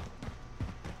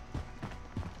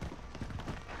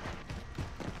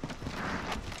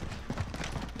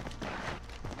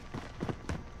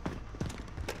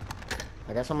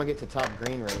 I guess I'm gonna get to top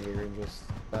green right here and just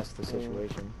best the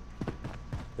situation.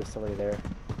 There's somebody there.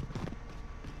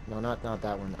 No, not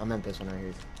that one. I meant this one right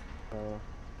here. Oh,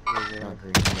 Not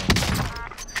green. No.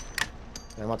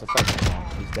 I'm about to fight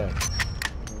him. He's dead.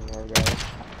 more guys.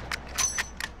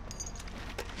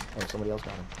 Oh, somebody else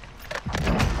got him.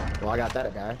 Well, I got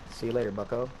that guy. See you later,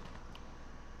 bucko.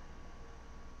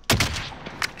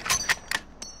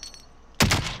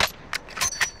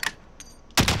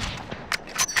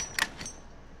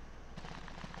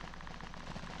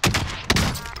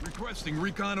 Requesting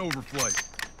recon overflight.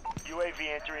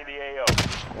 UAV entering the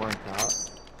AO. One cop.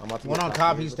 I'm about to One get on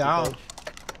top, here he's with the down. coach.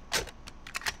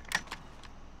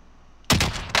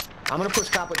 I'm gonna push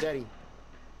cop with Daddy.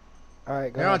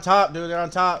 Alright, go They're ahead. on top, dude. They're on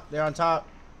top. They're on top.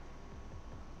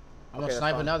 I'm Okay, gonna that's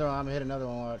snipe fine. another one. I'm gonna hit another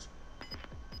one. Watch.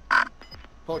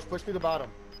 Coach, push through the bottom.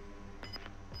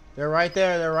 They're right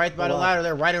there. They're right by the Hold on. ladder.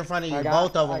 They're right in front of you. I got,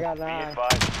 Both of I them. got an Be eye.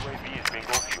 advised, UAV is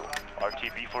bingo fuel.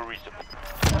 RTB for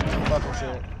resupply. Fucking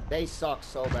shit. They suck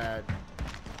so bad.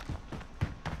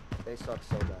 They suck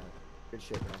so bad. Good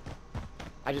shit, man.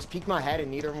 I just peeked my head and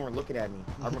neither of them were looking at me.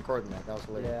 I'm recording that. That was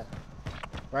hilarious. Yeah.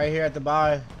 Right here at the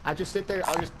buy. I just sit there.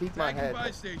 I'll just peek my Tagging head.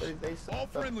 buy station. They suck. All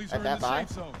friendlies At are in that the buy?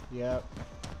 safe zone. Yep.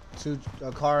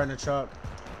 A car and a truck.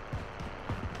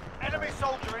 Enemy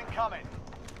soldier incoming.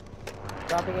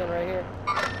 Dropping in right here.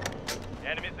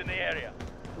 Enemies in the area.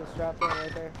 Just dropped in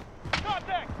right there.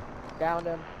 Contact! Downed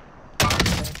him.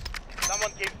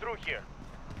 Someone came through here.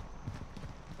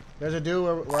 There's a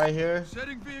dude right here.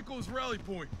 Setting vehicles rally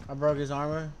point. I broke his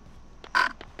armor.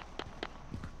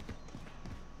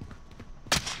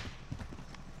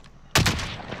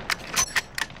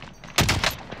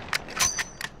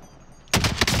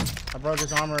 I broke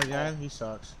his armor again. He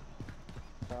sucks.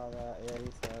 Saw that. Yeah,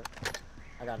 he sucks.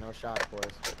 I got no shots, boys.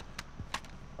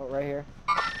 Oh, right here.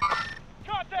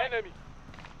 Contact! Enemy!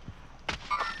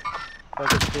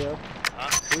 Focus field.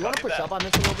 We want to push up on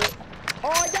this a little bit. Oh,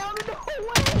 I downed him! No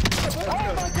way!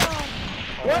 Oh my god!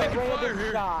 What a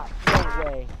random shot. No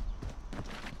way.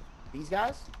 These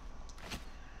guys?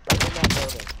 Right in that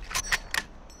building.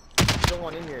 Still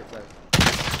one in here, it says.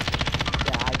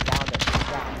 Yeah, I downed him. He's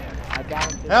down. I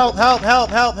downed him. Help! Help! Help!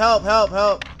 Help! Help! Help!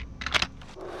 Help!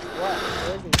 What?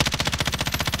 Where is he?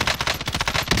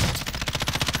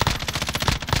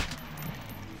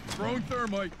 Throwing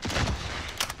thermite.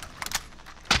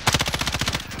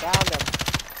 Downed him.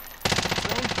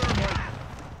 Throwing thermite.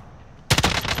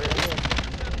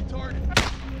 Target.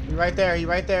 He right there. He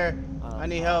right there. Oh, I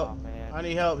need help. man. I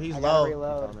need help. He's I gotta low.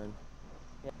 reload.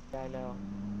 Yeah, I know.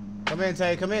 Come in,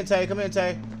 Tay. Come in, Tay. Come in,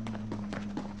 Tay.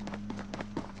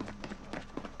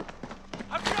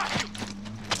 I've got you!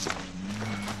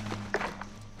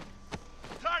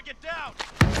 Target down!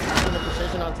 In the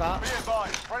precision on top. Be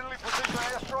advised, friendly precision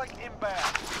airstrike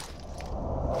inbound.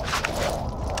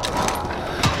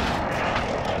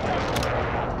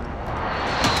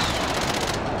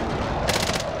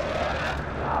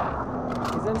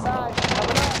 He's inside.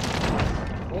 Coming up.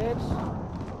 Bitch.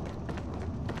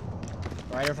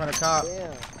 Right in front of cop.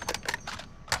 Yeah.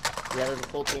 Yeah, there's a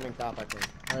full team in top, I think.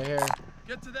 Right here.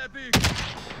 Get to that vehicle.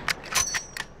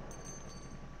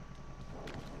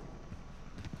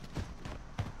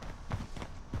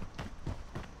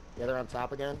 Yeah, they're on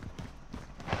top again.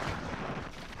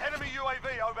 Enemy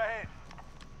UAV overhead.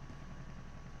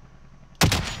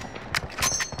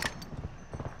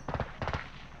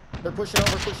 They're pushing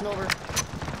over, pushing over.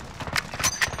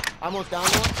 Almost down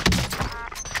one.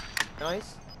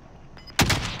 Nice.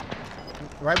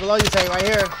 Right below you, Tay. Right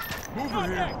here. Move her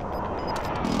here.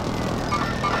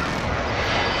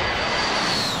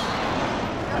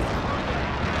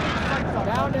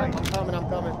 Downed him. I'm coming, I'm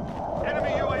coming. Enemy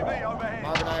UAV overhead.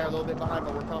 Marv and I are a little bit behind,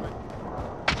 but we're coming.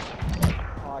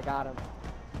 Oh, I got him.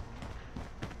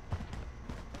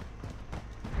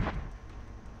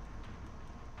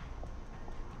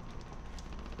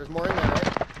 There's more in there,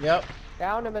 right? Yep.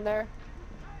 Downed him in there.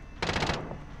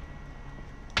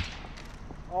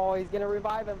 Oh, he's gonna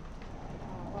revive him.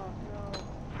 Oh, no.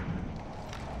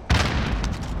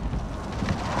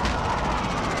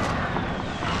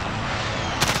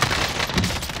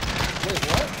 Wait,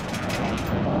 what?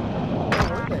 Where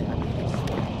were they? I think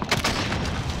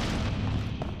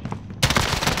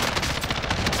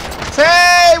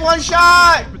Tay! One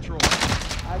shot! Patrol.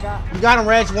 I got. You got him,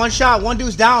 Reg. One shot. One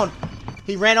dude's down.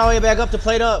 He ran all the way back up to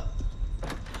plate up.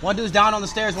 One dude's down on the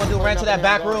stairs. One dude ran to that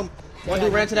back room. One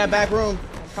dude ran to that back room.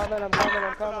 I'm coming, I'm coming, I'm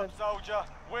Listen coming. up, soldier.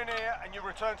 Win here and you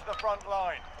return to the front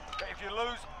line. But if you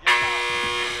lose, you're out.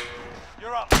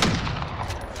 You're up.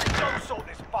 Go sort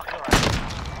this fucker out.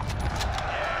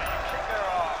 Yeah, you kick their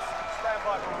ass. Stand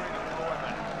by for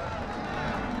redeployment.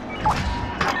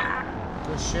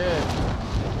 Good shit.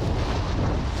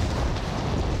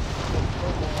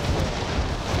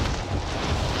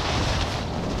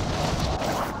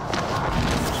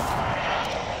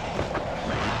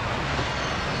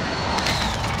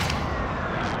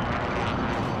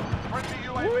 Friendly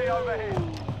UAV overhead.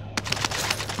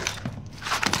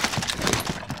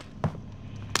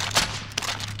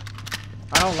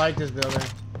 I don't like this building,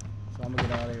 so I'm gonna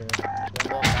get out of here.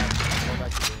 Go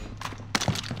back to the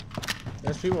game.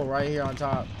 There's people right here on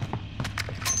top.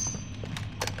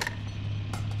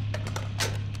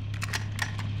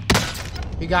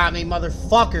 He got me,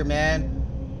 motherfucker, man.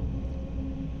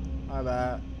 My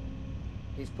bad.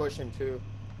 He's pushing too.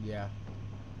 Yeah.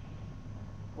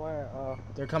 Where?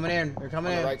 They're coming in. They're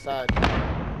coming On in. the right side.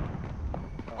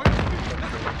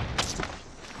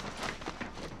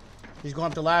 He's going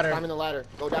up the ladder. Climbing the ladder.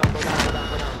 Go down, go down, go down,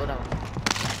 go down, go down.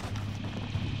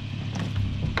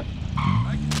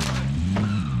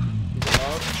 He's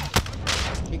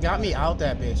above. He got me out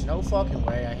that bitch. No fucking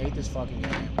way. I hate this fucking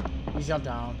game. He's jumped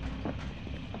down.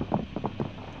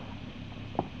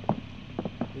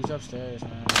 He's upstairs,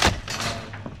 man.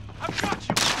 I've got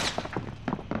you!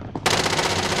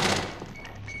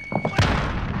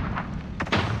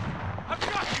 I've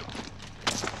got you!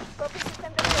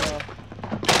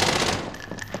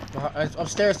 It's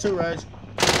upstairs too, Reg.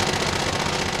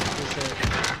 shit.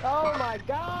 Oh my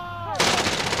god!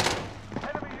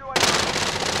 Enemy UAV.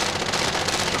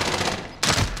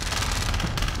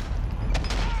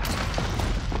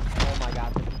 Oh my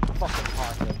god, this is fucking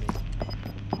hard with me.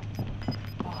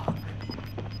 Fuck.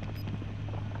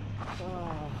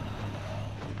 Oh.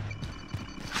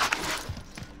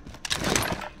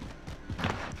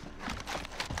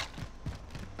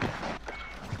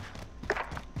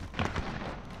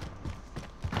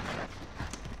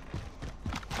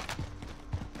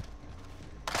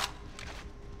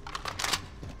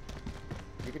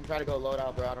 You can try to go load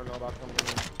out, bro. I don't know about coming in.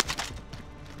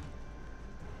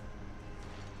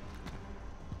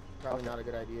 Probably not a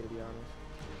good idea, to be honest.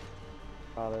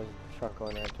 Oh, there's a truck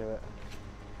going there to it.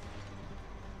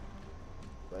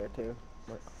 Player 2.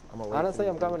 Honestly,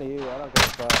 I'm coming to you. I don't give a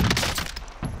fuck.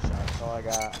 That's all I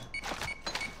got.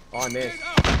 Oh, I missed.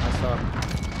 I suck.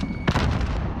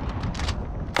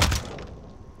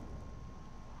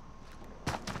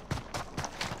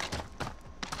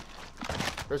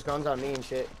 There's guns on me and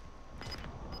shit.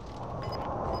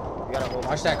 You gotta hold.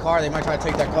 Watch that car. They might try to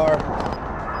take that car.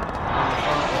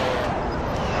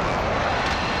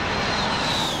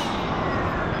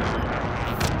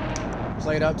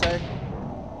 Play it up, Tay.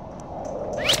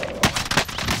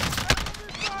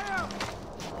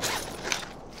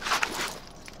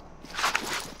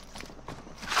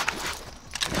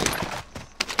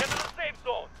 Get to the safe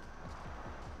zone.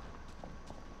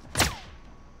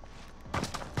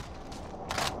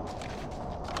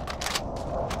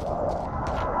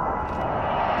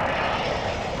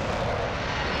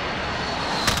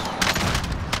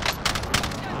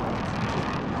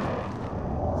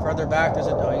 Further back, there's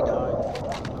a. Oh, he died.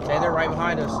 Okay, they're right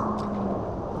behind us.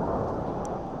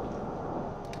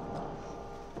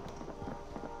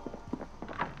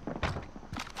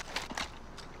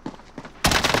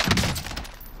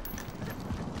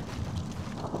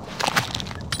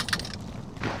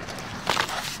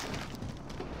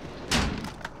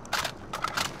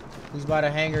 He's by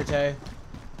the hangar, Tay.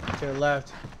 To the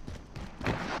left.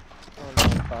 Oh no,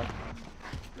 fuck.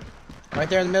 Right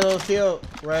there in the middle of the field,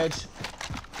 Reg.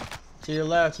 To your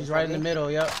left, he's right in the middle,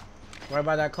 yep. Right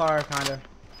by that car, kinda.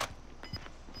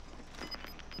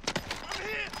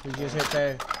 We just hit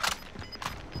there.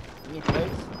 You need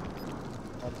plates?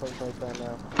 I'm putting plates right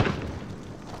now.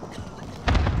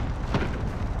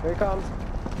 Here he comes.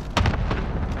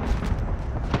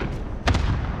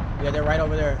 Yeah, they're right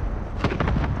over there.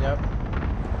 Yep.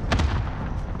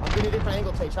 I'm getting a different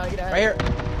angle, Tate. Try to get ahead. Right here.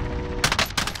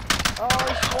 Oh,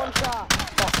 he's one shot.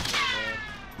 Fuck me, man.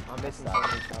 I'm missing so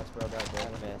many shots, bro. God damn. I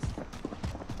missed.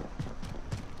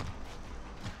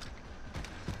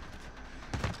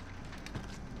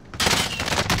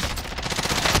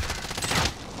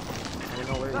 I don't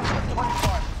know where he is.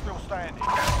 25 still standing.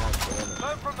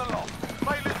 Learn from the loss.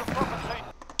 Failure to proper team.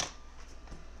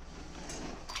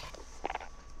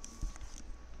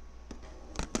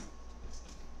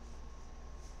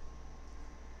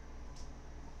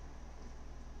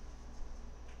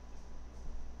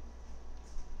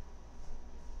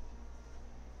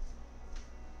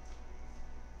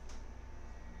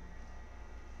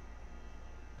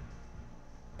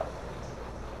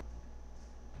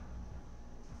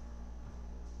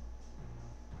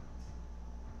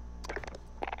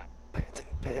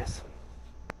 Piss.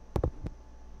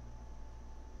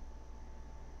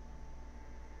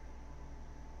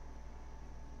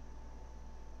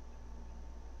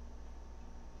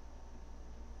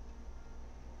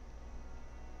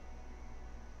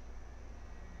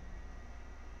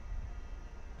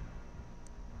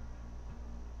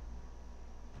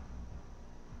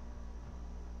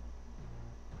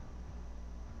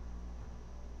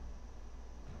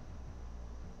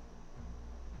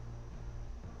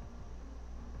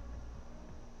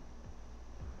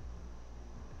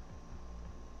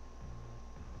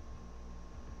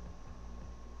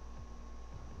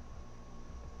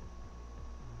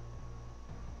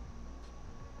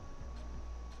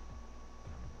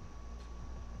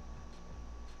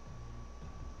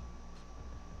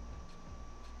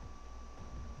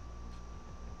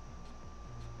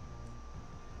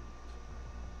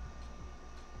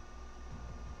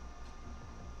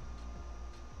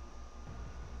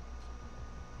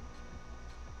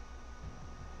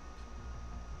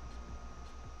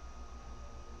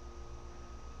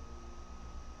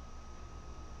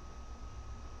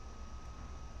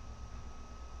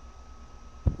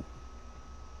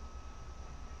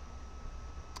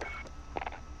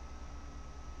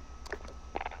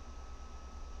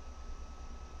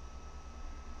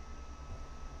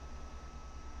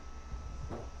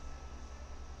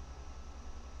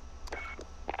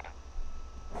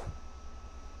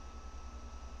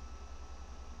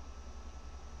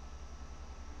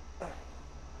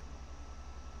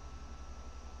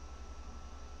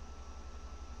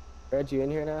 Red, you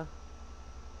in here now?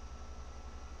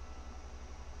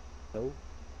 No.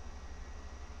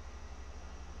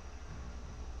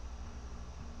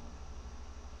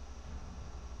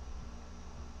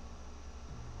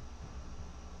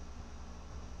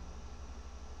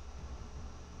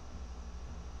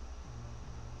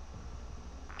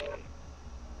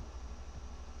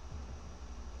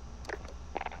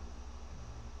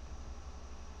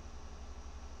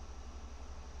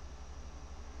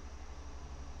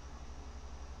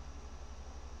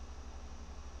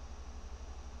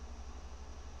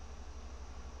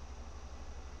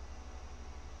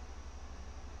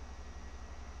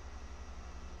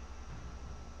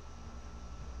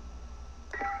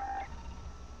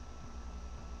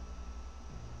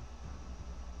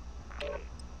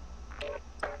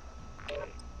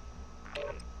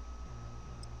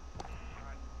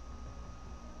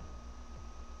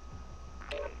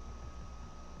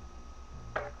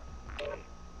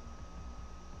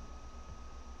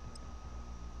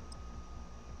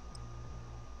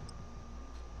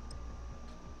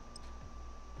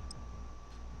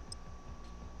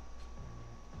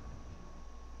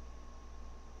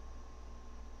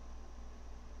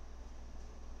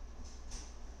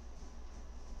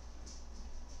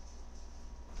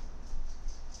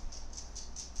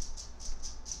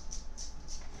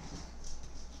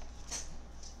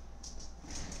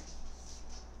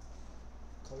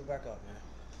 Call me back up, man.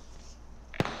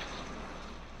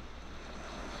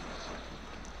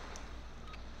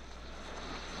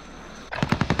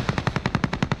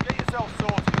 Get yourself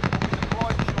sorted. We'll be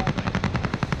deployed shortly.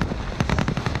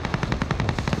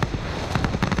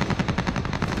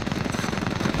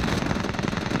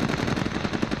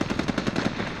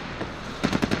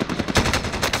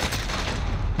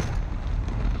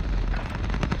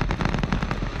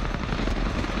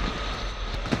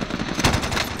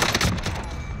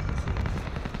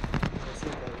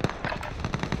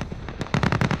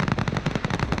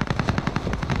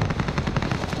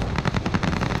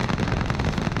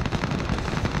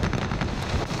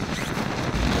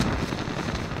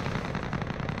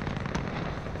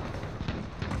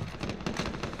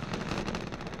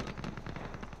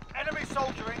 Enemy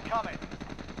soldier incoming.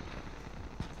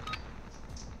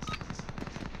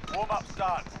 Warm-up's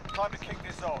done. Time to kick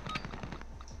this off.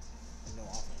 No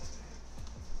offense.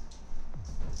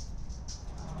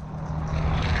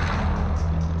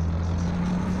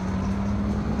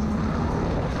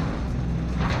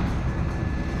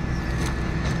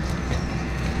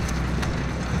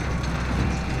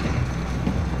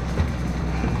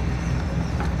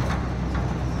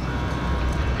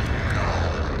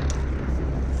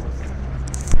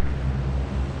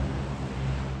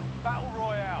 Battle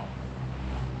Royale.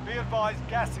 Be advised,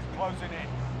 gas is closing in.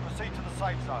 Proceed to the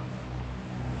safe zone.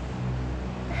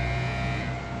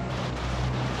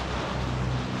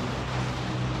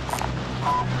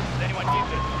 Does anyone need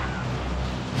this?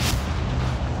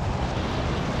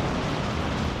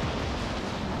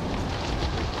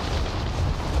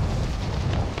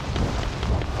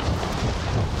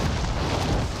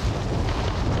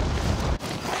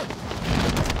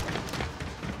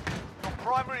 Your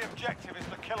primary objective is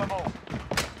to kill them all.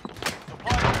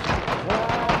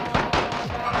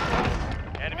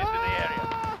 Enemies in the area.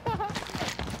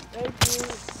 Thank you.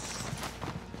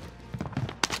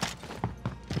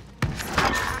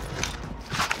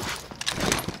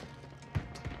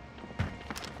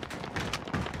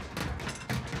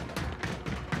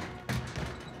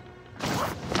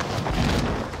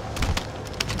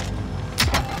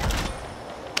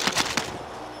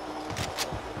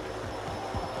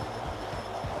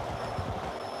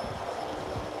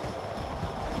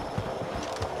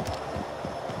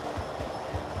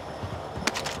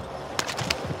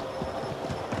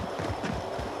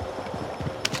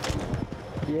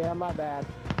 Yeah, my bad.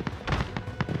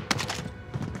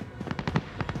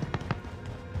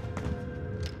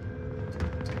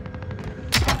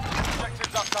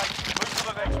 Objectives updated. Move to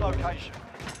the next location.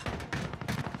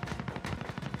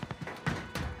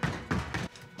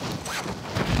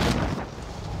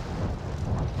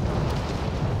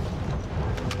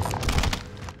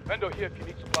 Vendor here if you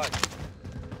need supplies.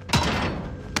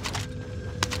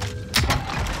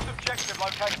 Next objective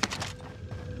located.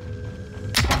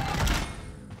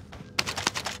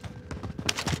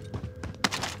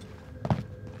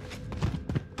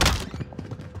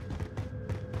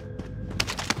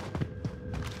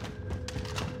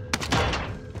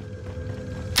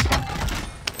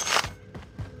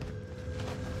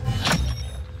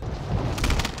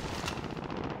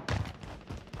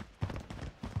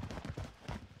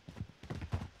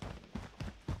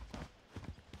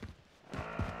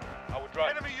 I will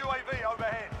drive. Enemy UAV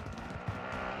overhead.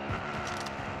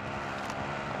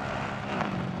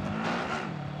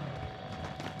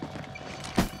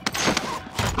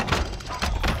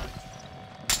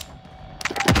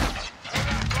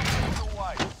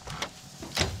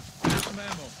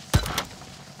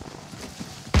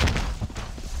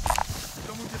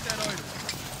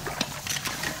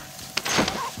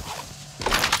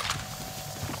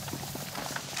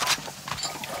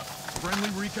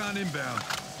 Recon inbound.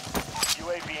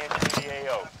 UAV entering the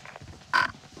AO.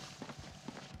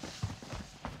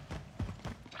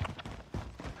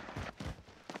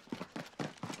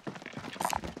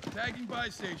 Tagging buy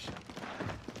station.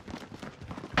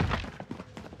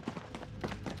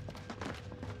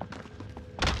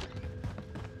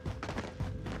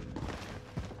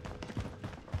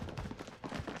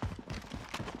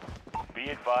 Be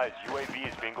advised, UAV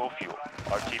is bingo fuel.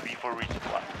 RTB for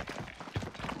resupply.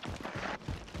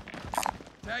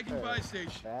 Tagging buy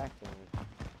station. Back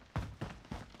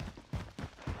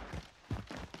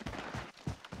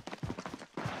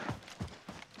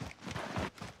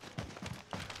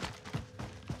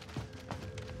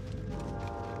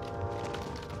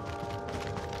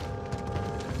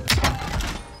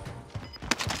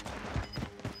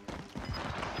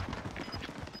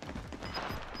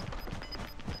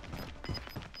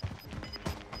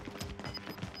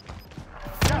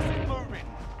Gas is moving.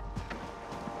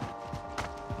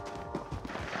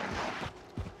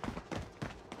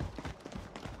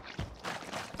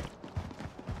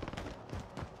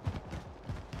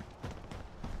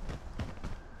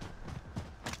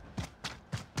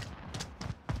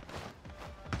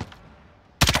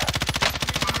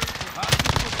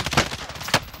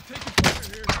 I'm taking fire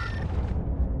here.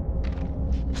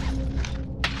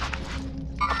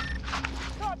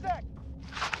 Contact!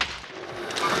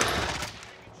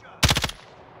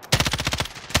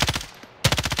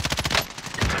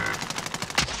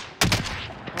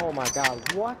 Oh my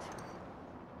god, what?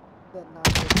 That not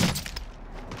good.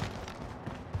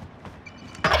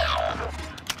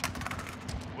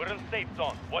 We're in safe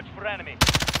zone. Watch for enemy.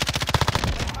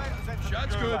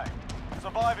 Shots good.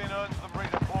 Surviving earns them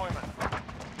redeployment.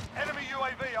 Enemy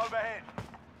UAV overhead.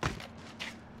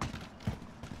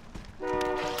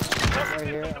 Right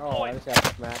here. Oh, I just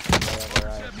got smacked. Whatever,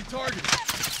 right. Have me targeted.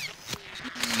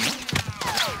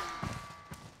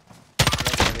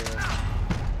 Right here.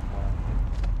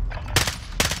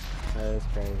 That is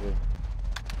crazy.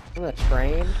 On the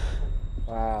train?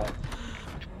 Wow.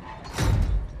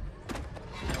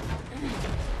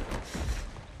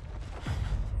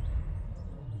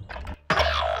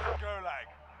 Gulag.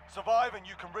 Survive and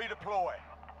you can redeploy.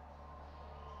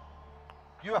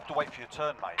 You have to wait for your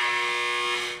turn, mate.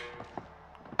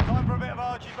 Time for a bit of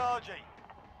argy-bargy.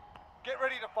 Get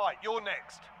ready to fight. You're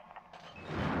next.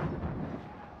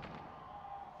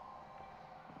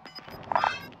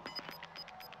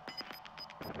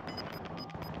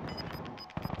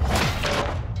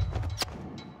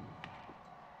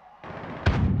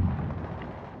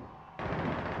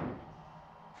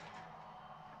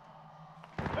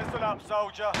 Listen up,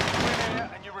 soldier. You win here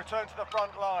and you return to the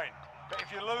front line. But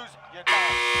if you lose, you're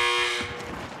done.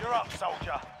 You're up,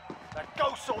 soldier. Now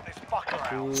go sort this fucker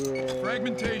out. Yeah.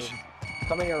 Fragmentation.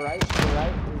 Coming your right, your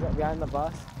right. He's behind the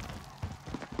bus.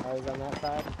 Oh, he's on that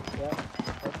side. Yep.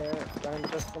 Right there. Running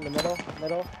just in the middle.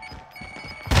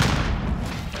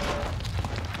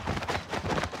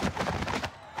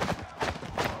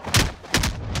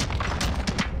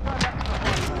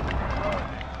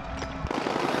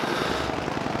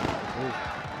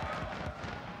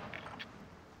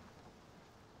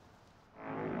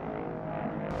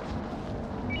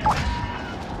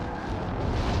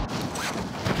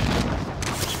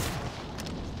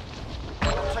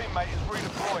 Teammate is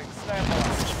redeploying. Stand by.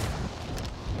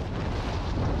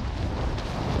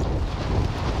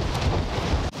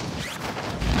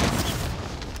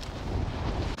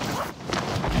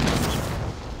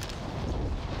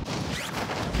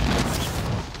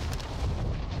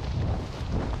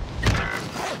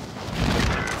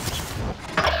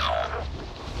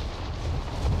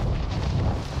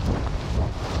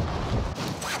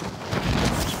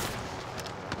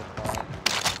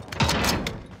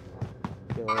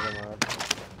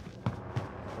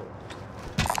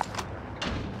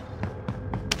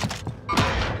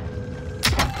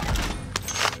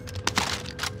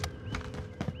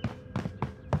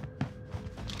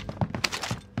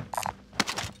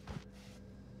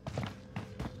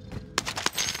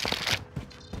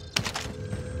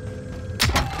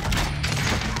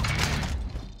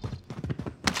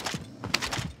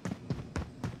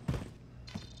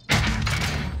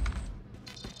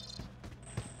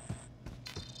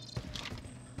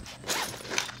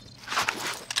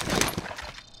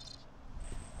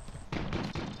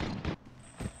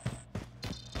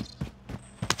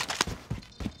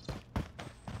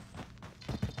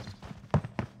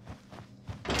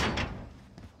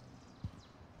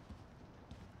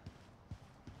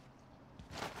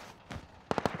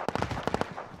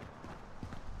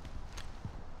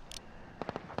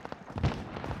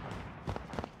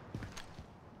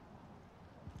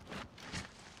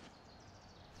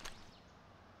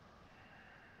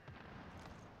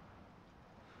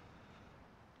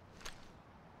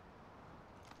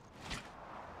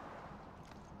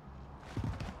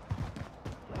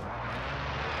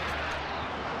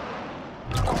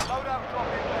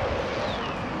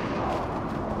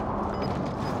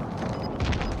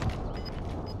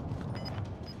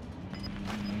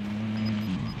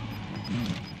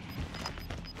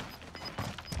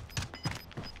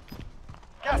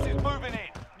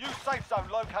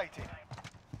 located.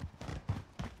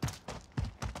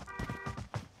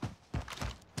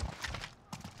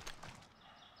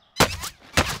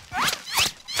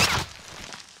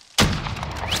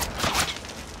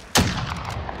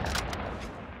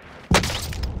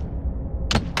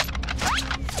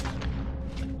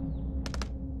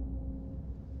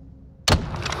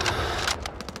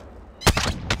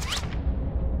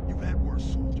 You've had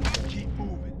worse, soldier. Keep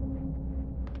moving.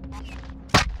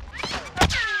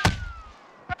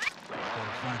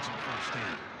 Better find some first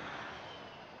aid.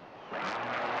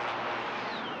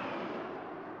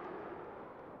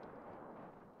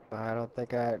 I don't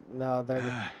think I. No, they're.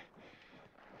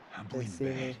 I'm They bleeding see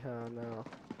me. bad. Oh no.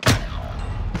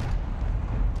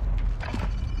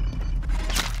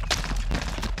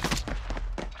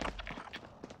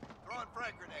 Throwing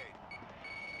frag grenade.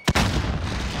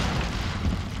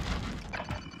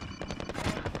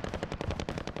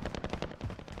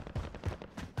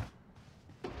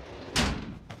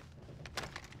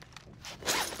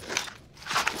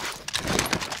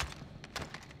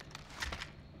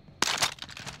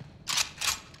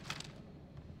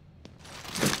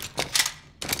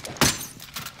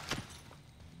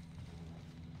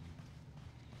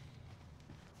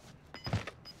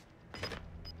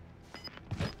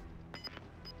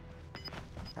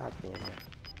 God damn it.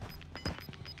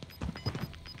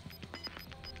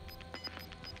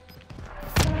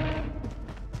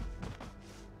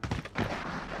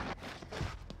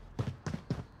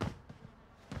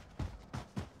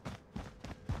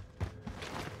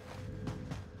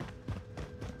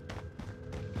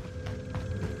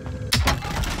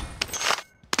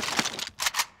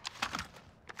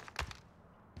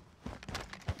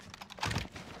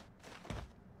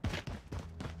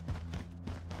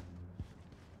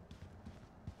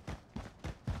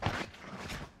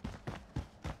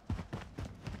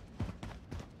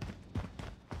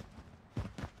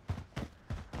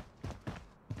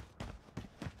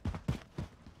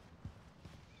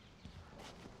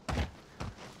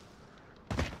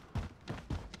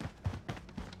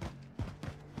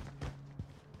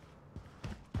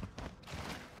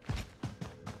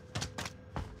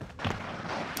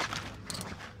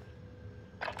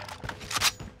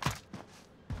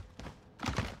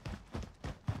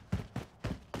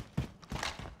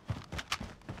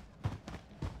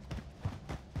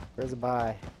 Where's the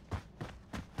buy?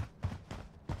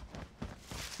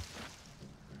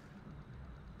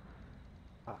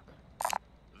 Fuck.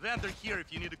 Vendor here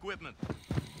if you need equipment.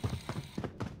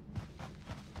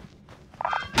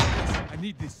 I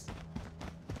need this.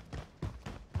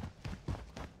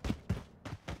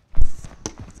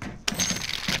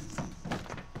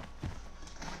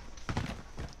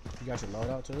 You got your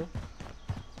loadout too?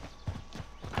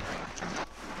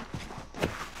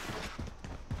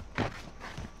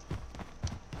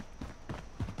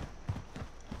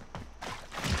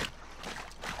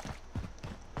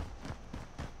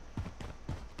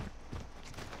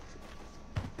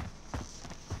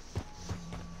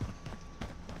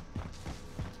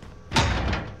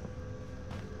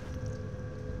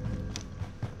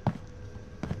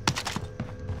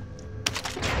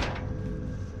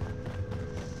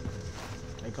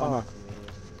 They call me.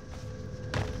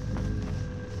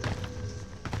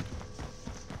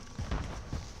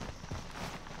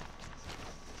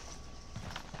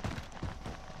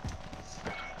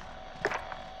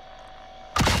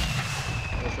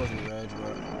 They're supposed to be red,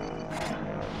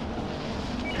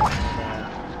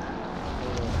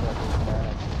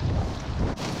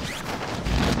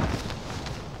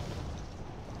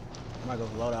 I might go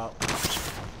for loadout.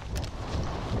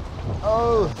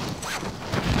 Oh!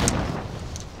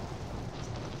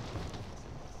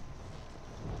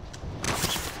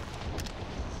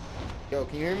 Yo,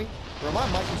 can you hear me? Bro, my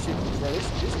mic is shit. Bro,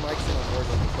 this mic shit on board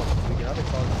on the fucking speaking. I've been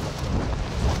talking about that.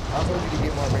 I told you to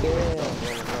get more radio.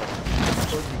 I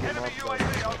told you to get more. Enemy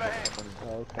UAV overhead.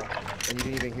 Oh, okay. And you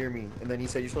didn't even hear me. And then he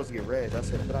said you're supposed to get red. I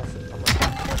said, but I said, I'm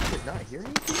like, you did not hear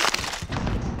me?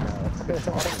 No, I've been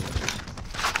talking.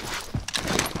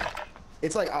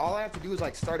 It's like all I have to do is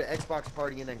like start an Xbox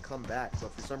party and then come back.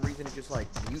 But for some reason it just like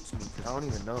mutes me because I don't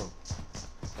even know.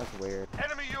 That's weird.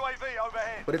 Enemy UAV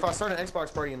overhead. But if I start an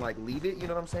Xbox party and like leave it, you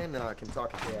know what I'm saying? Then I can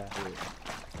talk. Yeah.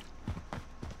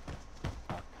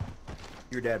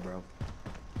 You're dead, bro.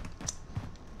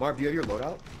 Marv, do you have your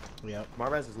loadout? Yep.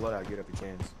 Marv has his loadout. You have a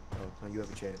chance. Oh, no, you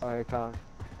have a chance. Alright, Con.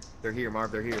 They're here,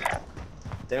 Marv. They're here.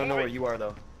 They don't know where you are,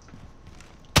 though.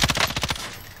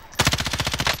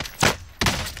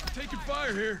 Taking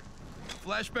fire here.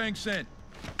 Flashbang sent.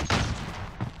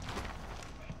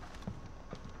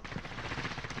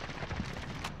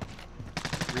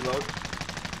 Reload.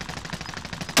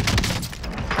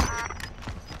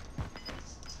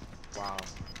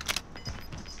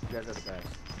 guys are the best.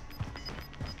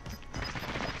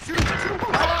 Shoot him! Shoot him!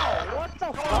 Oh, what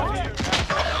the fuck?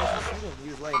 He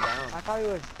was laying down. I thought he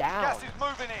was down. Gas is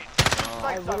moving in.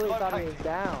 I literally thought he was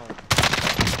down.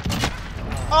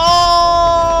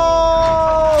 Oh!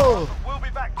 We'll be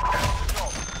back to finish the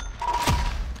job.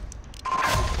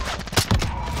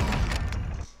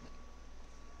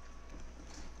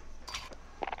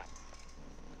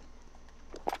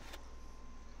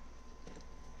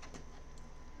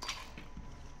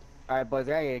 Alright, boys,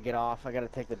 I gotta get off. I gotta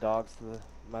take the dogs to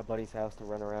my buddy's house to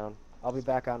run around. I'll be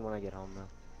back on when I get home, though.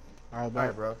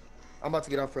 Alright, bro. I'm about to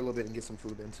get off for a little bit and get some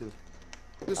food then, too.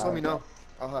 Just let me know.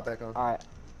 I'll hop back on. Alright,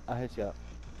 I'll hit you up.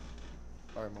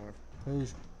 Alright, Marv.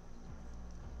 Peace.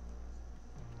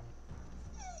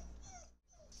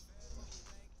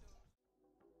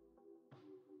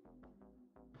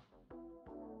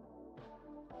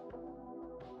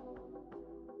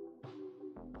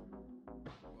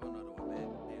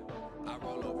 I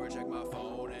roll over, check my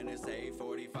phone, and it's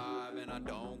 8:45, and I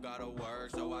don't gotta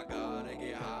work, so I gotta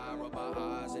get high. Rub my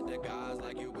eyes, hit the guys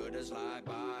like you good to slide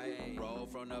by. Roll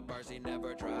from the Bercy,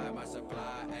 never try my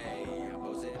supply. Ayy, I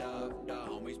post it up, the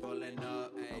homies pulling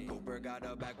up. Ayy, Cooper got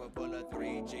a backwood full of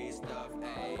 3G stuff.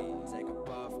 Ayy, take a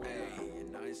puff, ayy,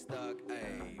 and I ain't stuck.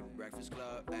 Ayy, Breakfast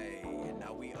Club, ayy, and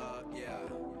now we up, yeah.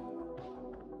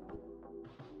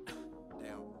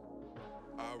 Damn.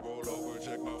 I roll over,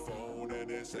 check my phone,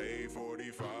 and it's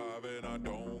 8:45, and I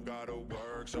don't gotta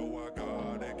work, so I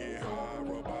gotta get high.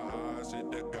 Rub my eyes,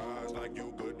 hit the guys like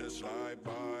you good to slide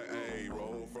by. Ayy,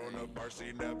 roll from the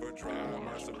Bercy, never try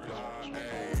my supply.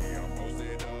 Ayy, I'm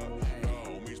posted up, the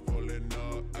homies pulling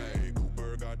up. Ayy,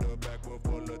 Cooper got the backwood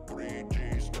full of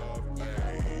 3G stuff.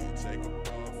 Ayy, take a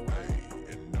puff,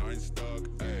 ayy, and I ain't stuck.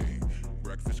 Ayy,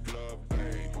 Breakfast Club,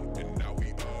 ayy, and now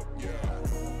we up, yeah.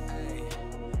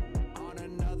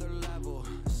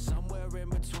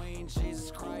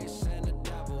 Jesus Christ and the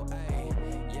devil,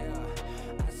 ayy,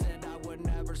 yeah. I said I would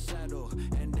never settle,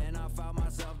 and then I found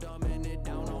myself dumbing it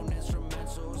down on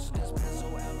instrumentals. This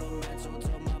pencil elemental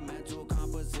to my mental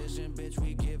composition, bitch.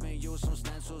 We giving you some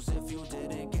stencils. If you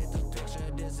didn't get the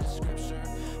picture, this is scripture.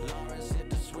 Lawrence hit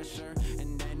the swisher,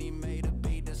 and then he made a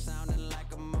beat that sounded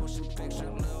like a motion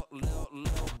picture.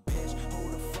 Little bitch,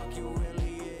 who the fuck you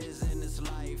really is in this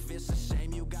life? It's a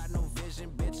shame you got no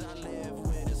vision, bitch. I live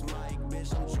with this mic,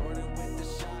 bitch. I'm Jordan with the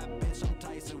shot, bitch. I'm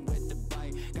Tyson with the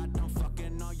bite. Got done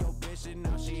fucking on your bitch, and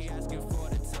now she asking for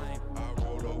the time. I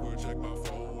roll over, check my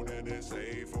phone, and it's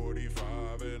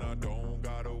 8:45, and I don't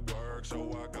gotta work,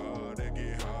 so I gotta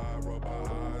get high. Rub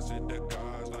my eyes, hit the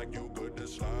guys like you good to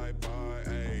slide by.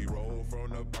 Ayy, roll from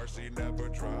the Bercy, never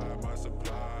try my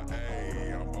supply.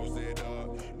 Ayy, I'm posted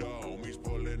up, the homies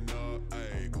pulling up.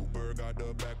 Ayy, Cooper got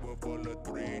the backwood full of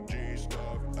 3G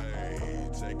stuff.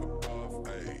 Ayy, take a puff,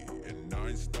 ayy, and I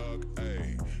ain't stuck.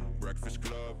 Ayy, Breakfast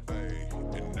Club.